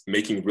just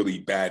making really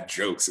bad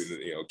jokes and,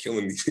 you know,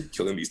 killing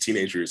these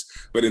teenagers.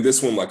 But in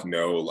this one, like,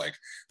 no, like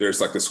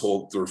there's like this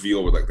whole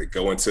reveal where like they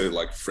go into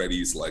like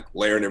Freddy's like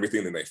lair and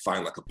everything. And they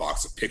find like a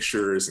box of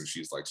pictures and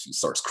she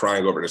starts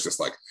crying over it. And it's just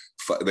like,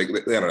 I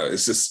don't know.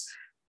 It's just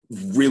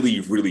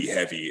really, really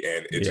heavy.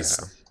 And it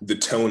the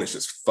tone is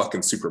just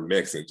fucking super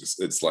mixed. And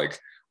it's like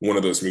one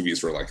of those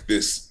movies where like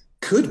this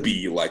could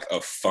be like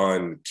a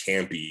fun,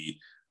 campy,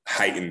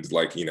 heightened,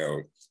 like, you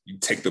know, you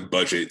take the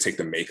budget, take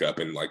the makeup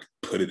and like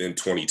put it in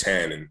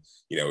 2010 and,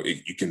 you know,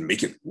 you can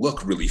make it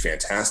look really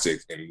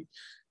fantastic. And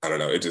I don't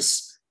know,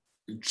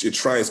 it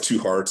tries too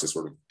hard to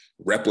sort of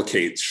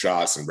replicate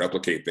shots and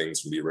replicate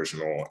things from the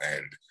original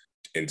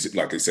and to,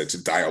 like I said,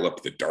 to dial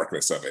up the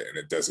darkness of it. And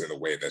it does it in a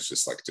way that's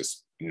just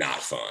not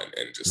fun.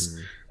 And just,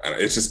 I don't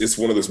know, it's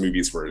one of those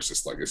movies where it's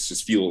just like, it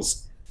just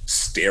feels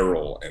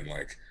sterile and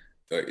like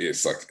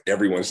it's like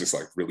everyone's just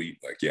like really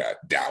like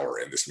dour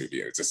in this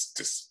movie, and it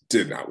just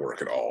did not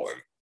work at all.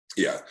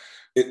 And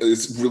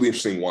it's really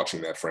interesting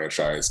watching that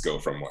franchise go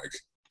from like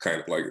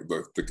kind of like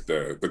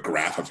the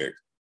graph of it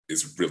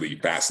is really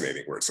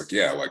fascinating, where it's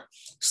like like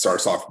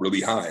starts off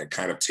really high and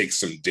kind of takes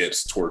some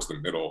dips towards the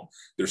middle.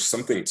 There's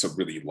something to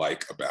really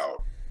like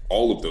about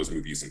all of those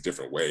movies in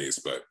different ways,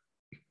 but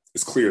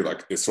it's clear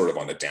like it's sort of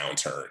on the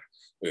downturn.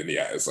 And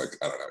yeah, it's like,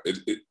 I don't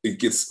know, it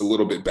gets a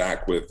little bit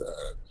back with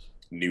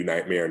New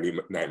Nightmare.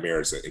 New Nightmare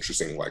is an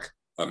interesting like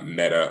a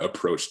meta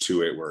approach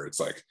to it, where it's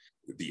like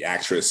the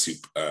actress who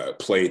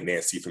played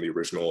Nancy from the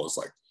original is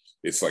like,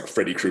 it's like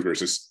Freddy Krueger's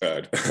just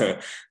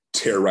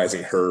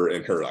terrorizing her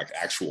in her like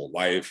actual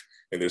life.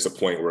 And there's a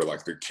point where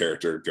like the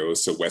character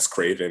goes to Wes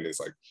Craven and is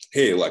like,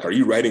 hey, like, are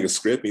you writing a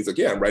script? And he's like,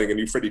 yeah, I'm writing a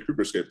new Freddy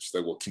Krueger script. She's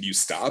like, well, can you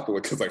stop?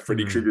 Because like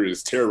Freddy Krueger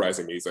is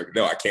terrorizing me. He's like,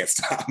 no, I can't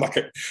stop. Like,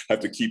 I have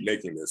to keep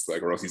making this,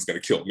 like, or else he's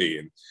going to kill me.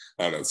 And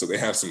I don't know. So they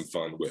have some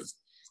fun with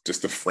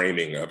just the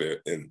framing of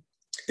it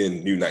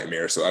in New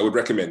Nightmare. So I would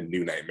recommend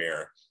New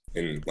Nightmare.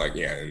 And like,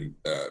 yeah, and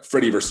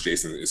Freddy versus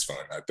Jason is fun.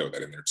 I'd throw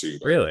that in there too.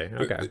 Really?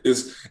 Okay.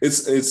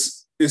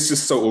 It's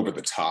just so over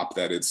the top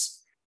that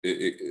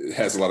it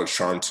has a lot of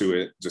charm to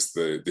it. Just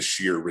the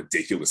sheer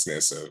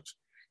ridiculousness of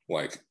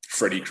like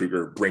Freddy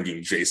Krueger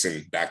bringing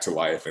Jason back to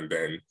life, and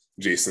then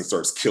Jason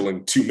starts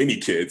killing too many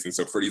kids, and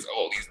so Freddy's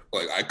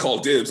like, I call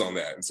dibs on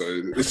that, and so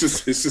it's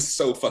just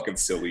so fucking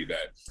silly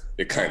that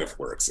it kind of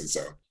works. And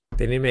so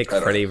they need to make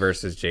Freddy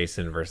versus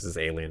Jason versus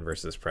Alien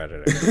versus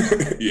Predator.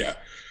 yeah.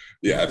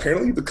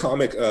 Apparently the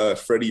comic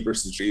Freddy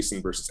versus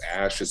Jason versus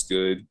Ash is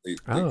good. They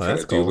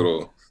that's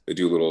cool. They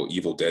do a little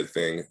Evil Dead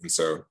thing, and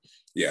so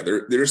yeah,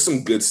 there's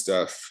some good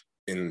stuff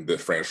in the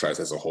franchise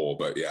as a whole.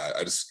 But yeah,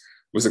 I just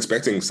was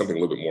expecting something a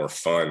little bit more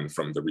fun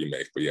from the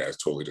remake, but yeah, it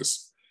totally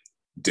just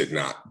did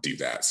not do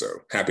that. So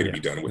happy to be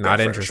done with that. Not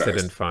interested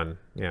in fun.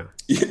 Yeah.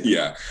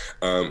 Yeah.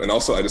 And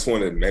also I just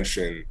wanted to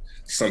mention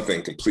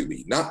something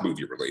completely not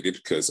movie related,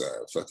 because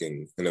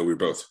I know we're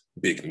both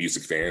big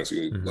music fans.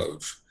 We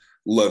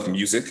love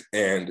music.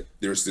 And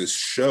there's this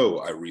show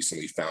I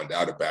recently found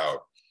out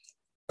about.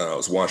 I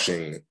was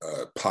watching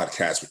a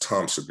podcast with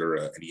Tom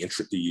Segura, and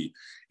he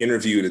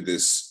interviewed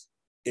this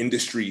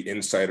industry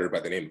insider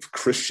by the name of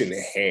Christian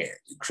Hand.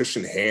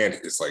 Christian Hand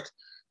is like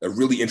a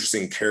really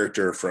interesting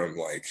character from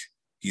like,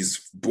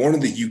 he's born in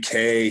the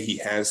UK. He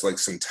has like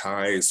some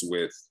ties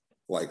with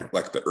like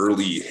the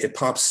early hip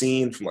hop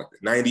scene from like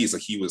the 90s.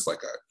 Like he was like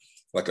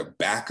a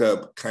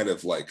backup kind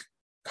of like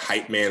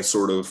hype man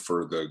sort of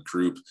for the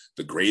group,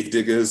 the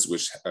Gravediggers,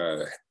 which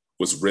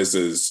was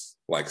RZA's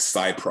like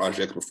side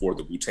project before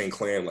the Wu-Tang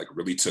Clan like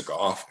really took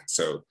off. And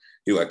so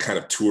he like kind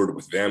of toured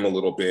with them a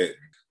little bit,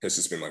 has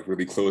just been like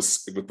really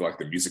close with like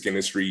the music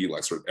industry,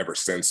 like sort of ever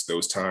since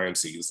those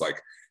times.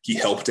 He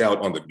helped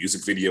out on the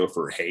music video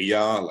for Hey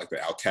Ya, like the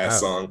Outkast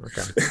song.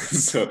 Okay.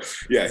 So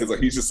yeah,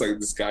 he's just like,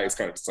 this guy is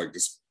kind of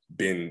just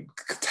been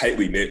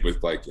tightly knit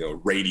with like, you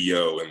know,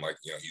 radio, and like,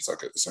 you know, he's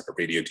like a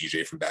radio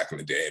DJ from back in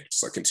the day, but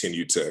just like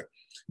continued to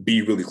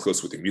be really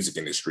close with the music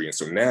industry. And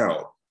so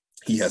now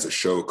he has a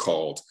show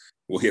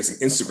he has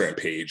an Instagram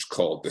page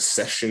called The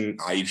Session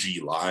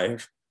IG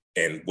Live.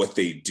 And what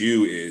they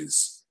do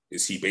is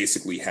he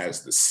basically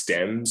has the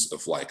stems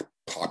of like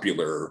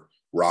popular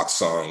rock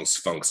songs,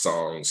 funk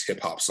songs, hip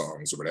hop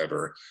songs, or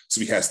whatever. So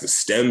he has the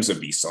stems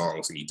of these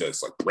songs and he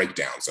does like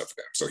breakdowns of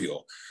them. So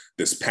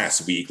this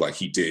past week, like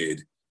he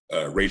did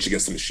Rage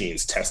Against the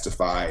Machine's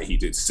Testify. He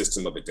did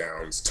System of a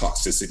Down's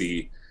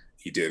Toxicity.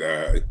 He did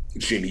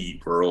Jimmy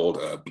Eat World,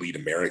 Bleed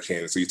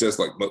American. So he does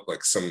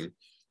like some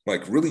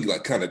like really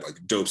like kind of like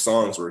dope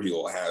songs where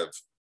he'll have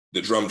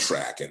the drum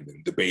track and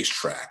then the bass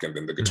track and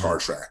then the guitar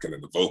track and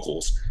then the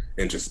vocals,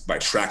 and just by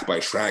track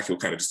he'll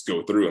kind of just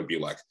go through and be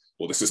like,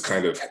 well, this is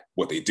kind of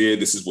what they did,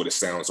 this is what it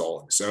sounds all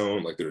on its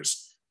own, like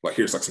there's like,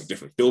 here's like some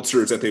different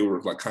filters that they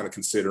were like kind of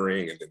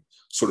considering, and then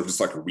sort of just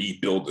like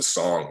rebuild the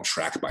song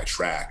track by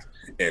track.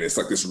 And it's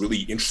like this really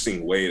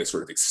interesting way to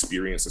sort of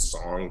experience a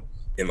song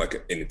in like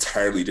an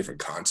entirely different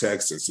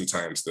context. And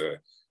sometimes the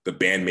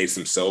bandmates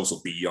themselves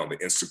will be on the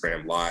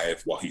Instagram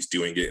live while he's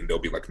doing it, and they'll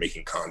be like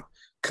making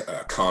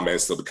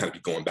comments. They'll kind of be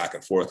going back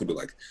and forth and be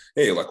like,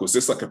 hey, like, was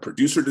this like a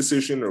producer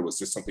decision, or was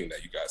this something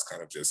that you guys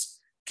kind of just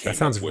came That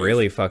sounds up with?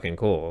 really fucking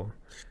cool.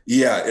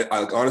 Yeah,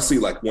 honestly,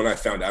 like when I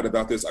found out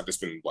about this, I've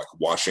just been like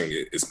watching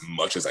it as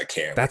much as I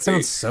can. That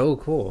sounds so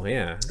cool.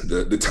 Yeah.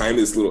 The time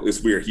is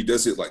it's weird. He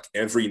does it like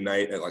every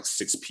night at like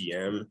 6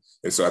 p.m.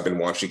 And so I've been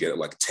watching it at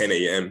like 10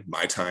 a.m.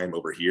 my time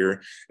over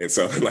here. And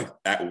so I've been like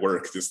at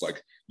work, just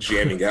like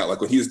jamming out.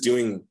 Like when he was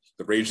doing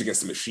the Rage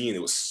Against the Machine,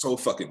 it was so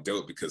fucking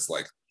dope because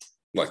like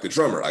the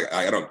drummer,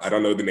 I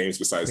don't know the names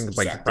besides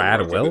like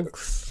Brad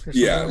Wilkes.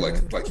 Yeah,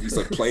 like he's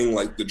like playing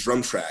like the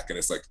drum track, and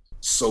it's like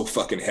so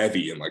fucking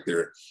heavy, and like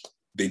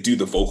they do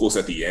the vocals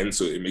at the end,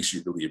 so it makes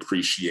you really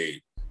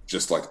appreciate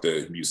just like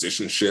the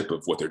musicianship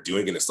of what they're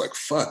doing. And it's like,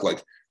 fuck,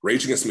 like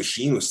Rage Against the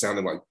Machine was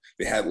sounding like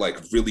they had like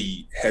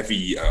really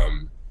heavy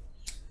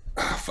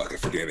I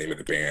forget the name of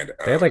the band.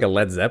 They had like a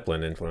Led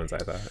Zeppelin influence, I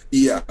thought.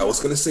 Yeah, I was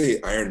gonna say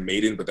Iron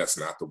Maiden, but that's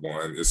not the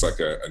one. It's like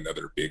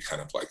another big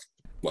kind of like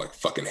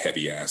fucking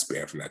heavy ass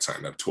band from that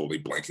time. I'm totally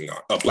blanking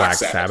on Black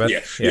Sabbath.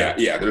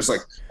 Yeah. There's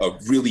like a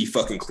really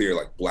fucking clear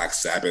like Black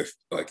Sabbath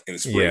like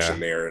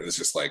inspiration there, and it's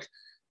just like,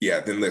 yeah.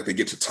 Then like they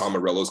get to Tom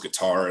Morello's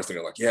guitars, and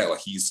they're like, yeah,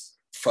 like he's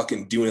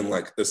fucking doing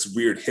like this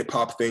weird hip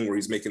hop thing where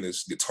he's making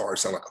this guitar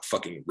sound like a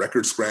fucking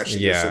record scratching.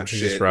 Yeah, or some he's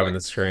shit. just rubbing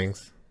like, the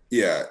strings.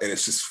 Yeah, and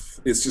it's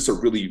just a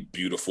really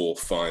beautiful,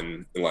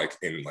 fun, like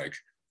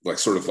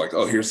sort of like,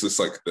 oh, here's this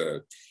like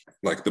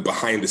the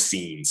behind the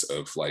scenes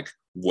of like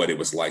what it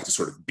was like to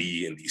sort of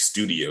be in these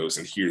studios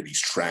and hear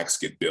these tracks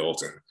get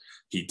built. And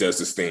he does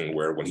this thing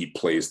where when he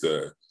plays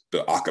the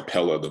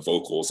acapella, the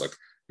vocals, like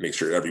make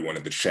sure everyone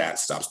in the chat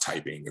stops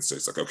typing. And so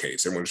it's like, okay,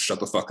 so everyone shut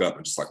the fuck up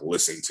and just like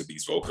listen to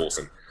these vocals.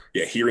 And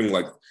yeah, hearing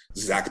like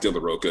Zach De La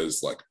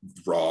Rocha's like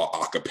raw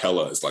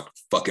acapella is like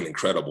fucking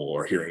incredible.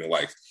 Or hearing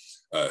like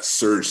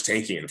Serge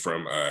Tankian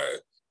from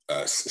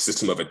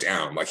System of a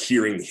Down, like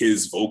hearing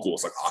his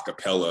vocals like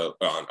acapella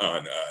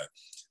on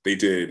they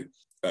did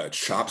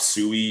Chop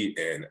Suey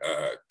and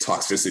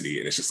Toxicity,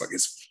 and it's just like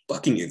it's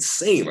fucking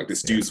insane. Like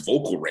this dude's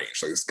vocal range,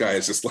 like this guy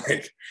is just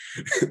like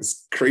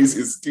it's crazy.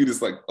 This dude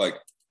is like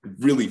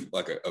really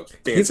like a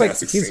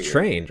fantastic he's singer.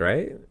 trained,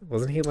 right?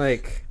 Wasn't he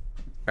like?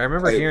 I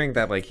remember hearing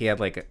that like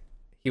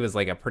he was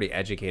like a pretty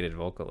educated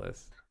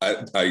vocalist.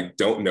 I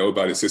don't know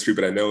about his history,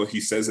 but I know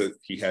he says that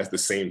he has the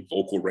same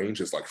vocal range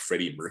as like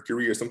Freddie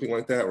Mercury or something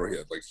like that, or he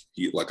had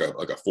like a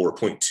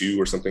 4.2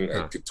 or something.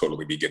 Huh. I could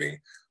totally be getting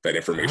that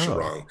information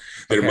wrong.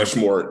 They're much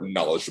more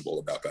knowledgeable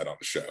about that on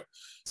the show.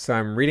 So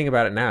I'm reading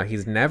about it now.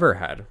 He's never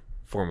had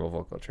formal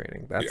vocal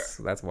training.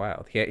 That's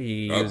wild.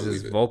 He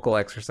uses vocal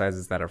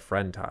exercises that a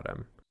friend taught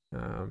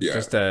him,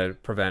 just to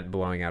prevent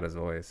blowing out his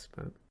voice.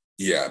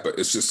 Yeah, but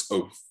it's just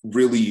a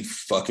really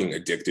fucking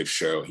addictive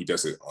show. He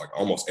does it like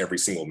almost every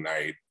single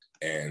night.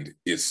 And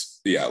it's,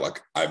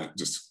 like I'm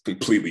just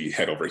completely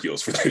head over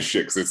heels for that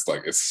shit. Cause it's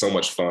like, it's so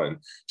much fun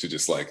to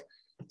just like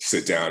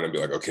sit down and be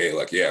like, okay,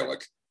 like, yeah,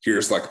 like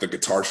here's like the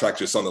guitar track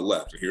just on the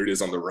left. Here it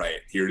is on the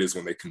right. Here it is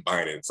when they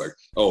combine it. It's like,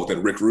 oh,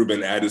 then Rick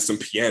Rubin added some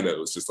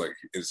piano. It's just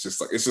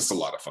a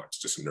lot of fun to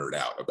just nerd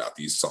out about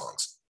these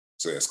songs.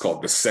 So it's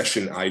called The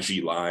Session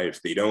IG Live.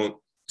 They don't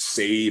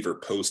save or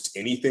post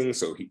anything,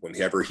 so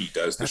whenever he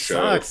does the show,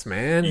 sucks,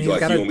 man. You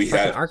only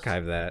have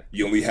archive that.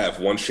 You only have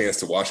one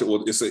chance to watch it.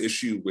 Well, it's an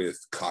issue with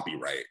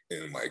copyright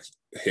and like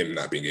him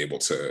not being able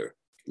to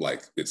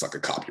like it's like a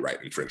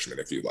copyright infringement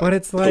if you like. But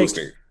it's like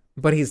posting.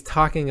 But he's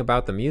talking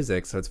about the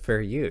music, so it's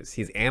fair use.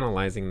 He's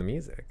analyzing the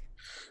music.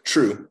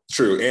 True,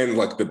 and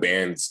like the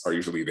bands are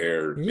usually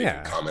there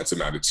making comments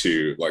about it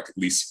too, like at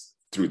least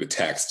through the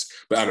text.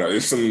 But I don't know,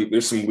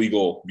 there's some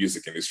legal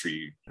music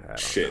industry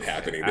shit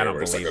happening there. I don't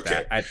believe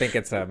that. I think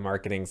it's a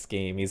marketing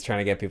scheme. He's trying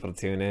to get people to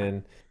tune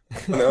in.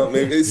 No,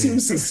 man, it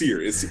seems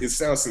sincere. It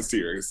sounds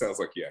sincere. It sounds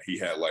like he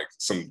had like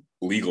some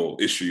legal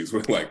issues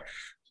with like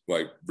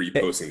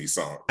reposting these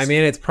songs. I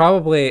mean, it's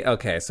probably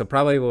okay. So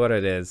probably what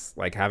it is,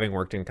 like having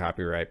worked in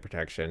copyright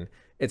protection,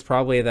 it's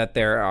probably that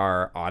there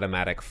are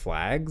automatic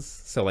flags.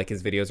 So like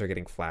his videos are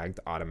getting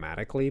flagged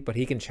automatically, but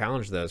he can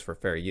challenge those for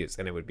fair use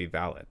and it would be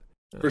valid.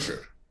 For sure.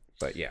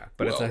 But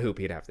it's a hoop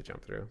he'd have to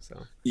jump through.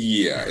 So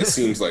yeah, it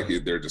seems like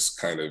they're just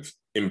kind of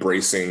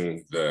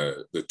embracing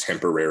the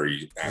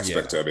temporary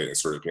aspect of it and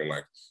sort of being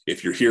like,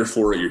 if you're here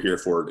for it, you're here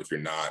for it. If you're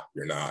not,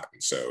 you're not.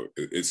 And so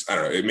it's, I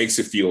don't know, it makes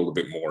it feel a little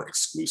bit more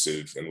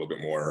exclusive and a little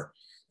bit more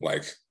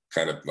like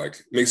kind of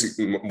like makes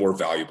it more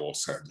valuable.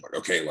 It's kind of like,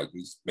 okay, like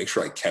make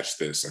sure I catch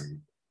this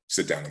and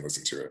sit down and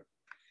listen to it.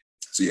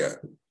 So yeah,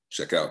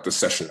 check out The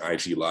Session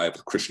IG Live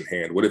with Christian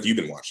Hand. What have you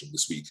been watching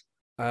this week?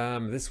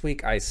 This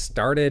week I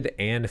started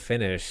and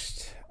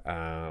finished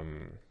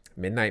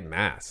Midnight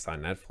Mass on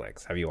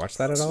Netflix. Have you watched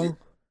that at all?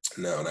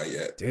 No, not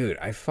yet. Dude,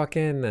 I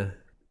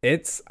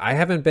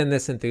haven't been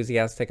this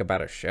enthusiastic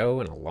about a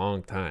show in a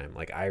long time.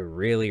 Like I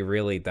really,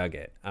 really dug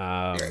it.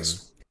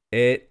 Nice.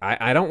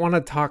 I don't want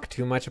to talk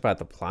too much about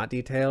the plot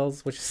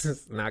details, which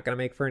is not going to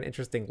make for an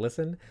interesting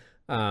listen.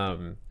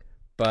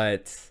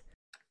 But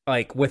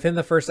like within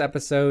the first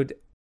episode,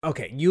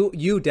 okay,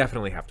 you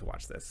definitely have to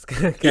watch this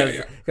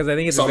because I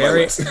think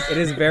it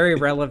is very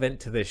relevant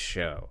to this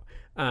show.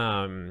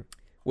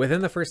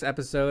 Within the first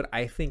episode,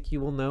 I think you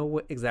will know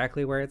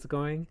exactly where it's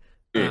going.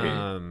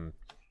 Mm-hmm.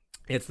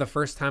 It's the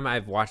first time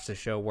I've watched a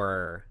show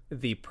where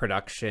the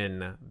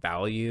production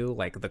value,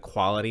 like the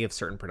quality of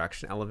certain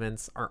production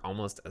elements, are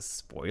almost a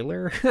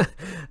spoiler.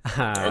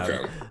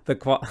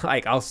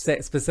 Okay. I'll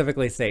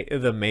specifically say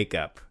the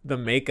makeup. The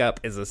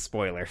makeup is a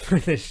spoiler for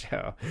the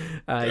show.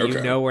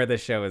 You know where the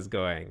show is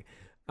going.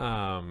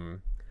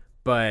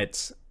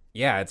 But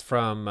yeah, it's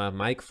from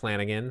Mike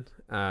Flanagan,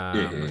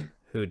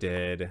 who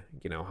did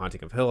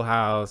Haunting of Hill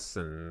House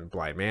and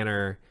Bly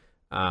Manor.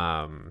 He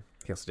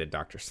also did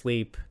Dr.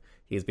 Sleep.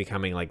 He's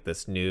becoming like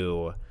this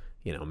new,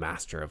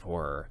 master of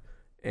horror.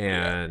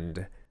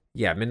 And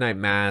Midnight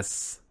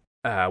Mass.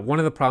 One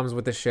of the problems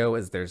with the show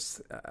is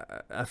there's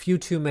a few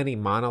too many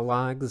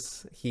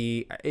monologues.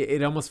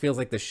 It almost feels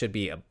like this should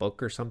be a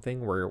book or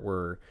something where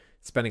we're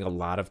spending a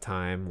lot of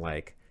time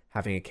like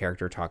having a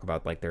character talk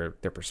about like their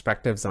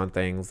perspectives on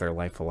things, their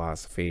life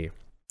philosophy.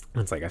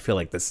 And it's like I feel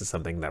like this is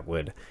something that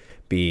would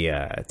be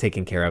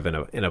taken care of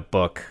in a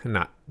book,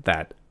 not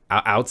that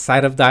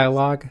outside of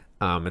dialogue.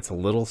 It's a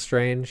little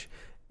strange,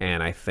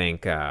 and I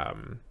think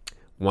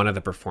one of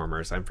the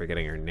performers, I'm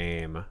forgetting her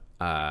name,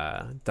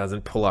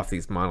 doesn't pull off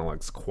these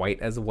monologues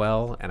quite as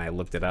well. And I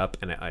looked it up,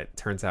 and it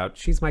turns out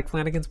she's Mike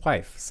Flanagan's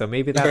wife. So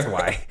maybe that's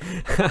why.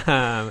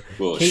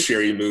 Little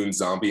Sherry Moon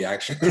zombie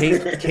action.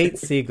 Kate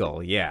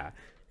Siegel, yeah.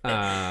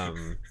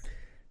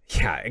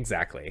 Yeah,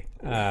 exactly.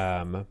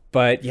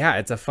 But yeah,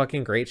 it's a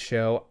fucking great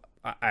show.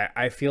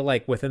 I feel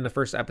like within the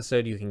first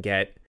episode, you can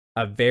get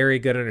a very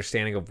good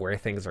understanding of where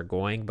things are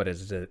going, but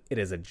it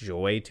is a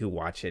joy to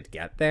watch it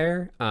get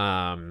there.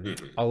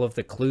 All of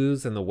the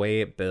clues and the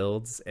way it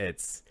builds,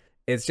 it's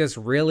just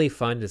really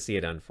fun to see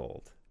it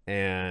unfold.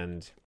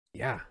 And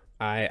yeah,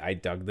 I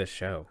dug this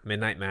show.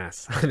 Midnight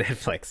Mass on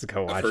Netflix.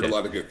 Go watch it. I've heard a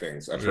lot of good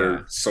things. I've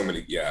heard so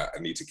many. Yeah, I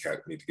need to get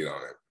on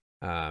it.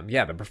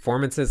 Yeah, the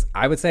performances,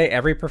 I would say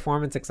every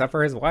performance except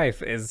for his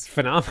wife is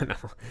phenomenal.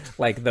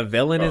 Like the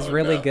villain is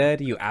really good.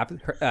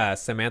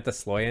 Samantha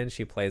Sloyan,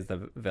 she plays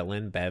the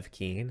villain, Bev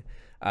Keane.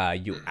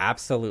 You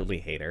absolutely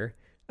hate her.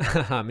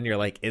 And you're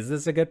like, is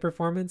this a good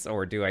performance,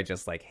 or do I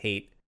just like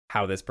hate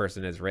how this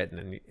person is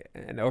written?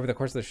 And over the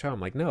course of the show, I'm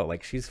like, no,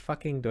 like she's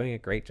fucking doing a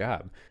great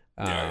job.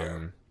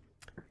 Yeah,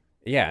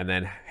 and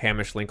then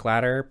Hamish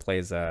Linklater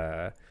plays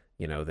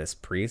this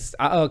priest.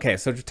 Okay,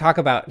 so to talk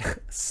about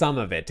some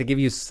of it, to give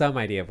you some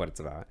idea of what it's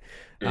about.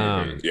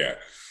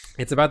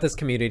 It's about this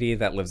community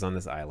that lives on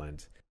this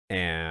island,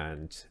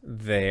 and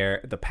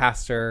the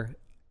pastor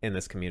in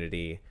this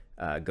community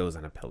goes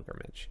on a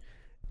pilgrimage,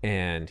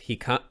 and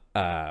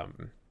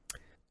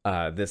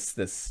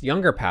this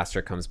younger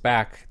pastor comes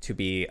back to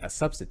be a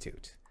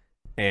substitute,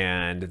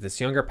 and this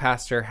younger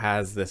pastor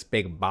has this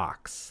big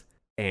box.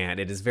 And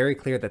it is very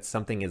clear that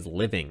something is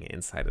living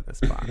inside of this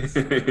box.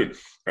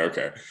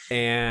 Okay.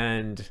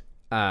 And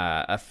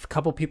a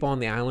couple people on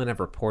the island have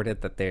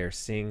reported that they're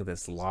seeing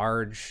this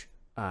large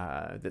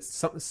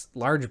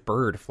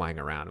bird flying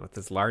around with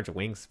this large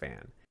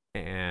wingspan.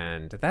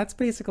 And that's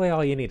basically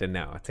all you need to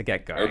know to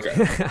get going.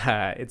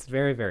 Okay. It's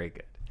very, very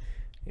good.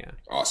 Yeah.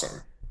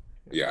 Awesome.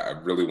 Yeah, I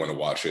really want to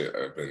watch it.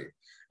 I've been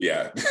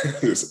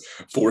just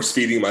force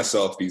feeding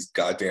myself these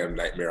goddamn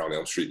Nightmare on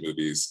Elm Street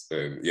movies.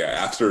 And yeah,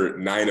 after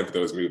 9 of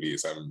those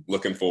movies, I'm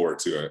looking forward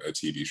to a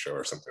TV show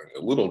or something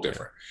a little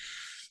different.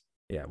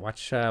 Yeah,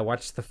 watch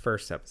the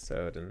first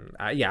episode. And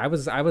I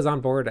was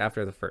on board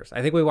after the first.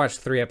 I think we watched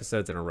 3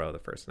 episodes in a row the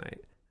first night.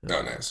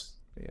 Oh, nice.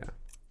 Yeah.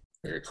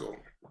 Very cool.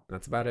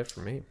 That's about it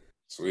for me.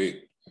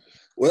 Sweet.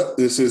 Well,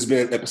 this has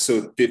been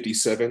episode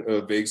 57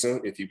 of Vague Zone.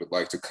 If you would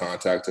like to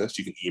contact us,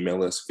 you can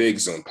email us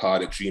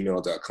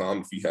vaguezonepod@gmail.com.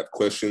 If you have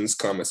questions,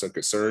 comments, and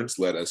concerns,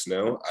 let us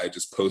know. I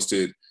just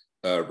posted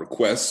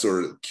requests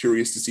or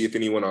curious to see if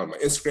anyone on my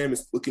Instagram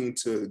is looking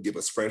to give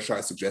us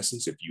franchise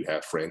suggestions. If you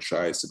have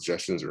franchise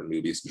suggestions or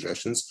movie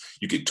suggestions,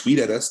 you could tweet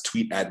at us,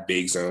 tweet at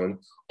Vague Zone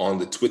on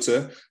the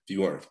Twitter. If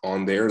you are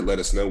on there, let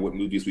us know what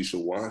movies we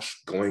should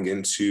watch going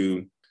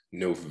into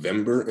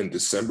November and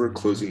December,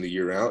 closing the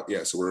year out.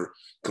 Yeah, so we're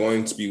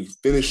going to be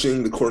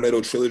finishing the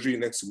Cornetto trilogy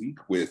next week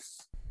with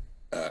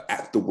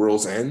At the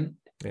World's End.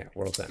 Yeah,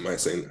 World's End. Am I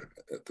saying?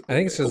 I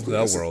think it's just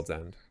The World's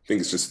End. I think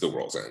it's just The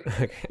World's End.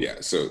 Okay.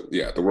 Yeah, so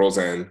yeah, The World's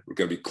End. We're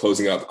going to be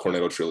closing out the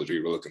Cornetto trilogy.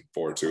 We're looking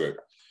forward to it.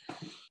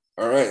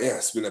 All right, yeah,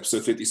 it's been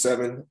episode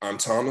 57. I'm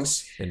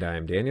Thomas. And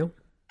I'm Daniel.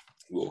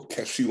 We'll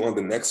catch you on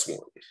the next one.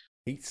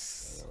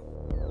 Peace.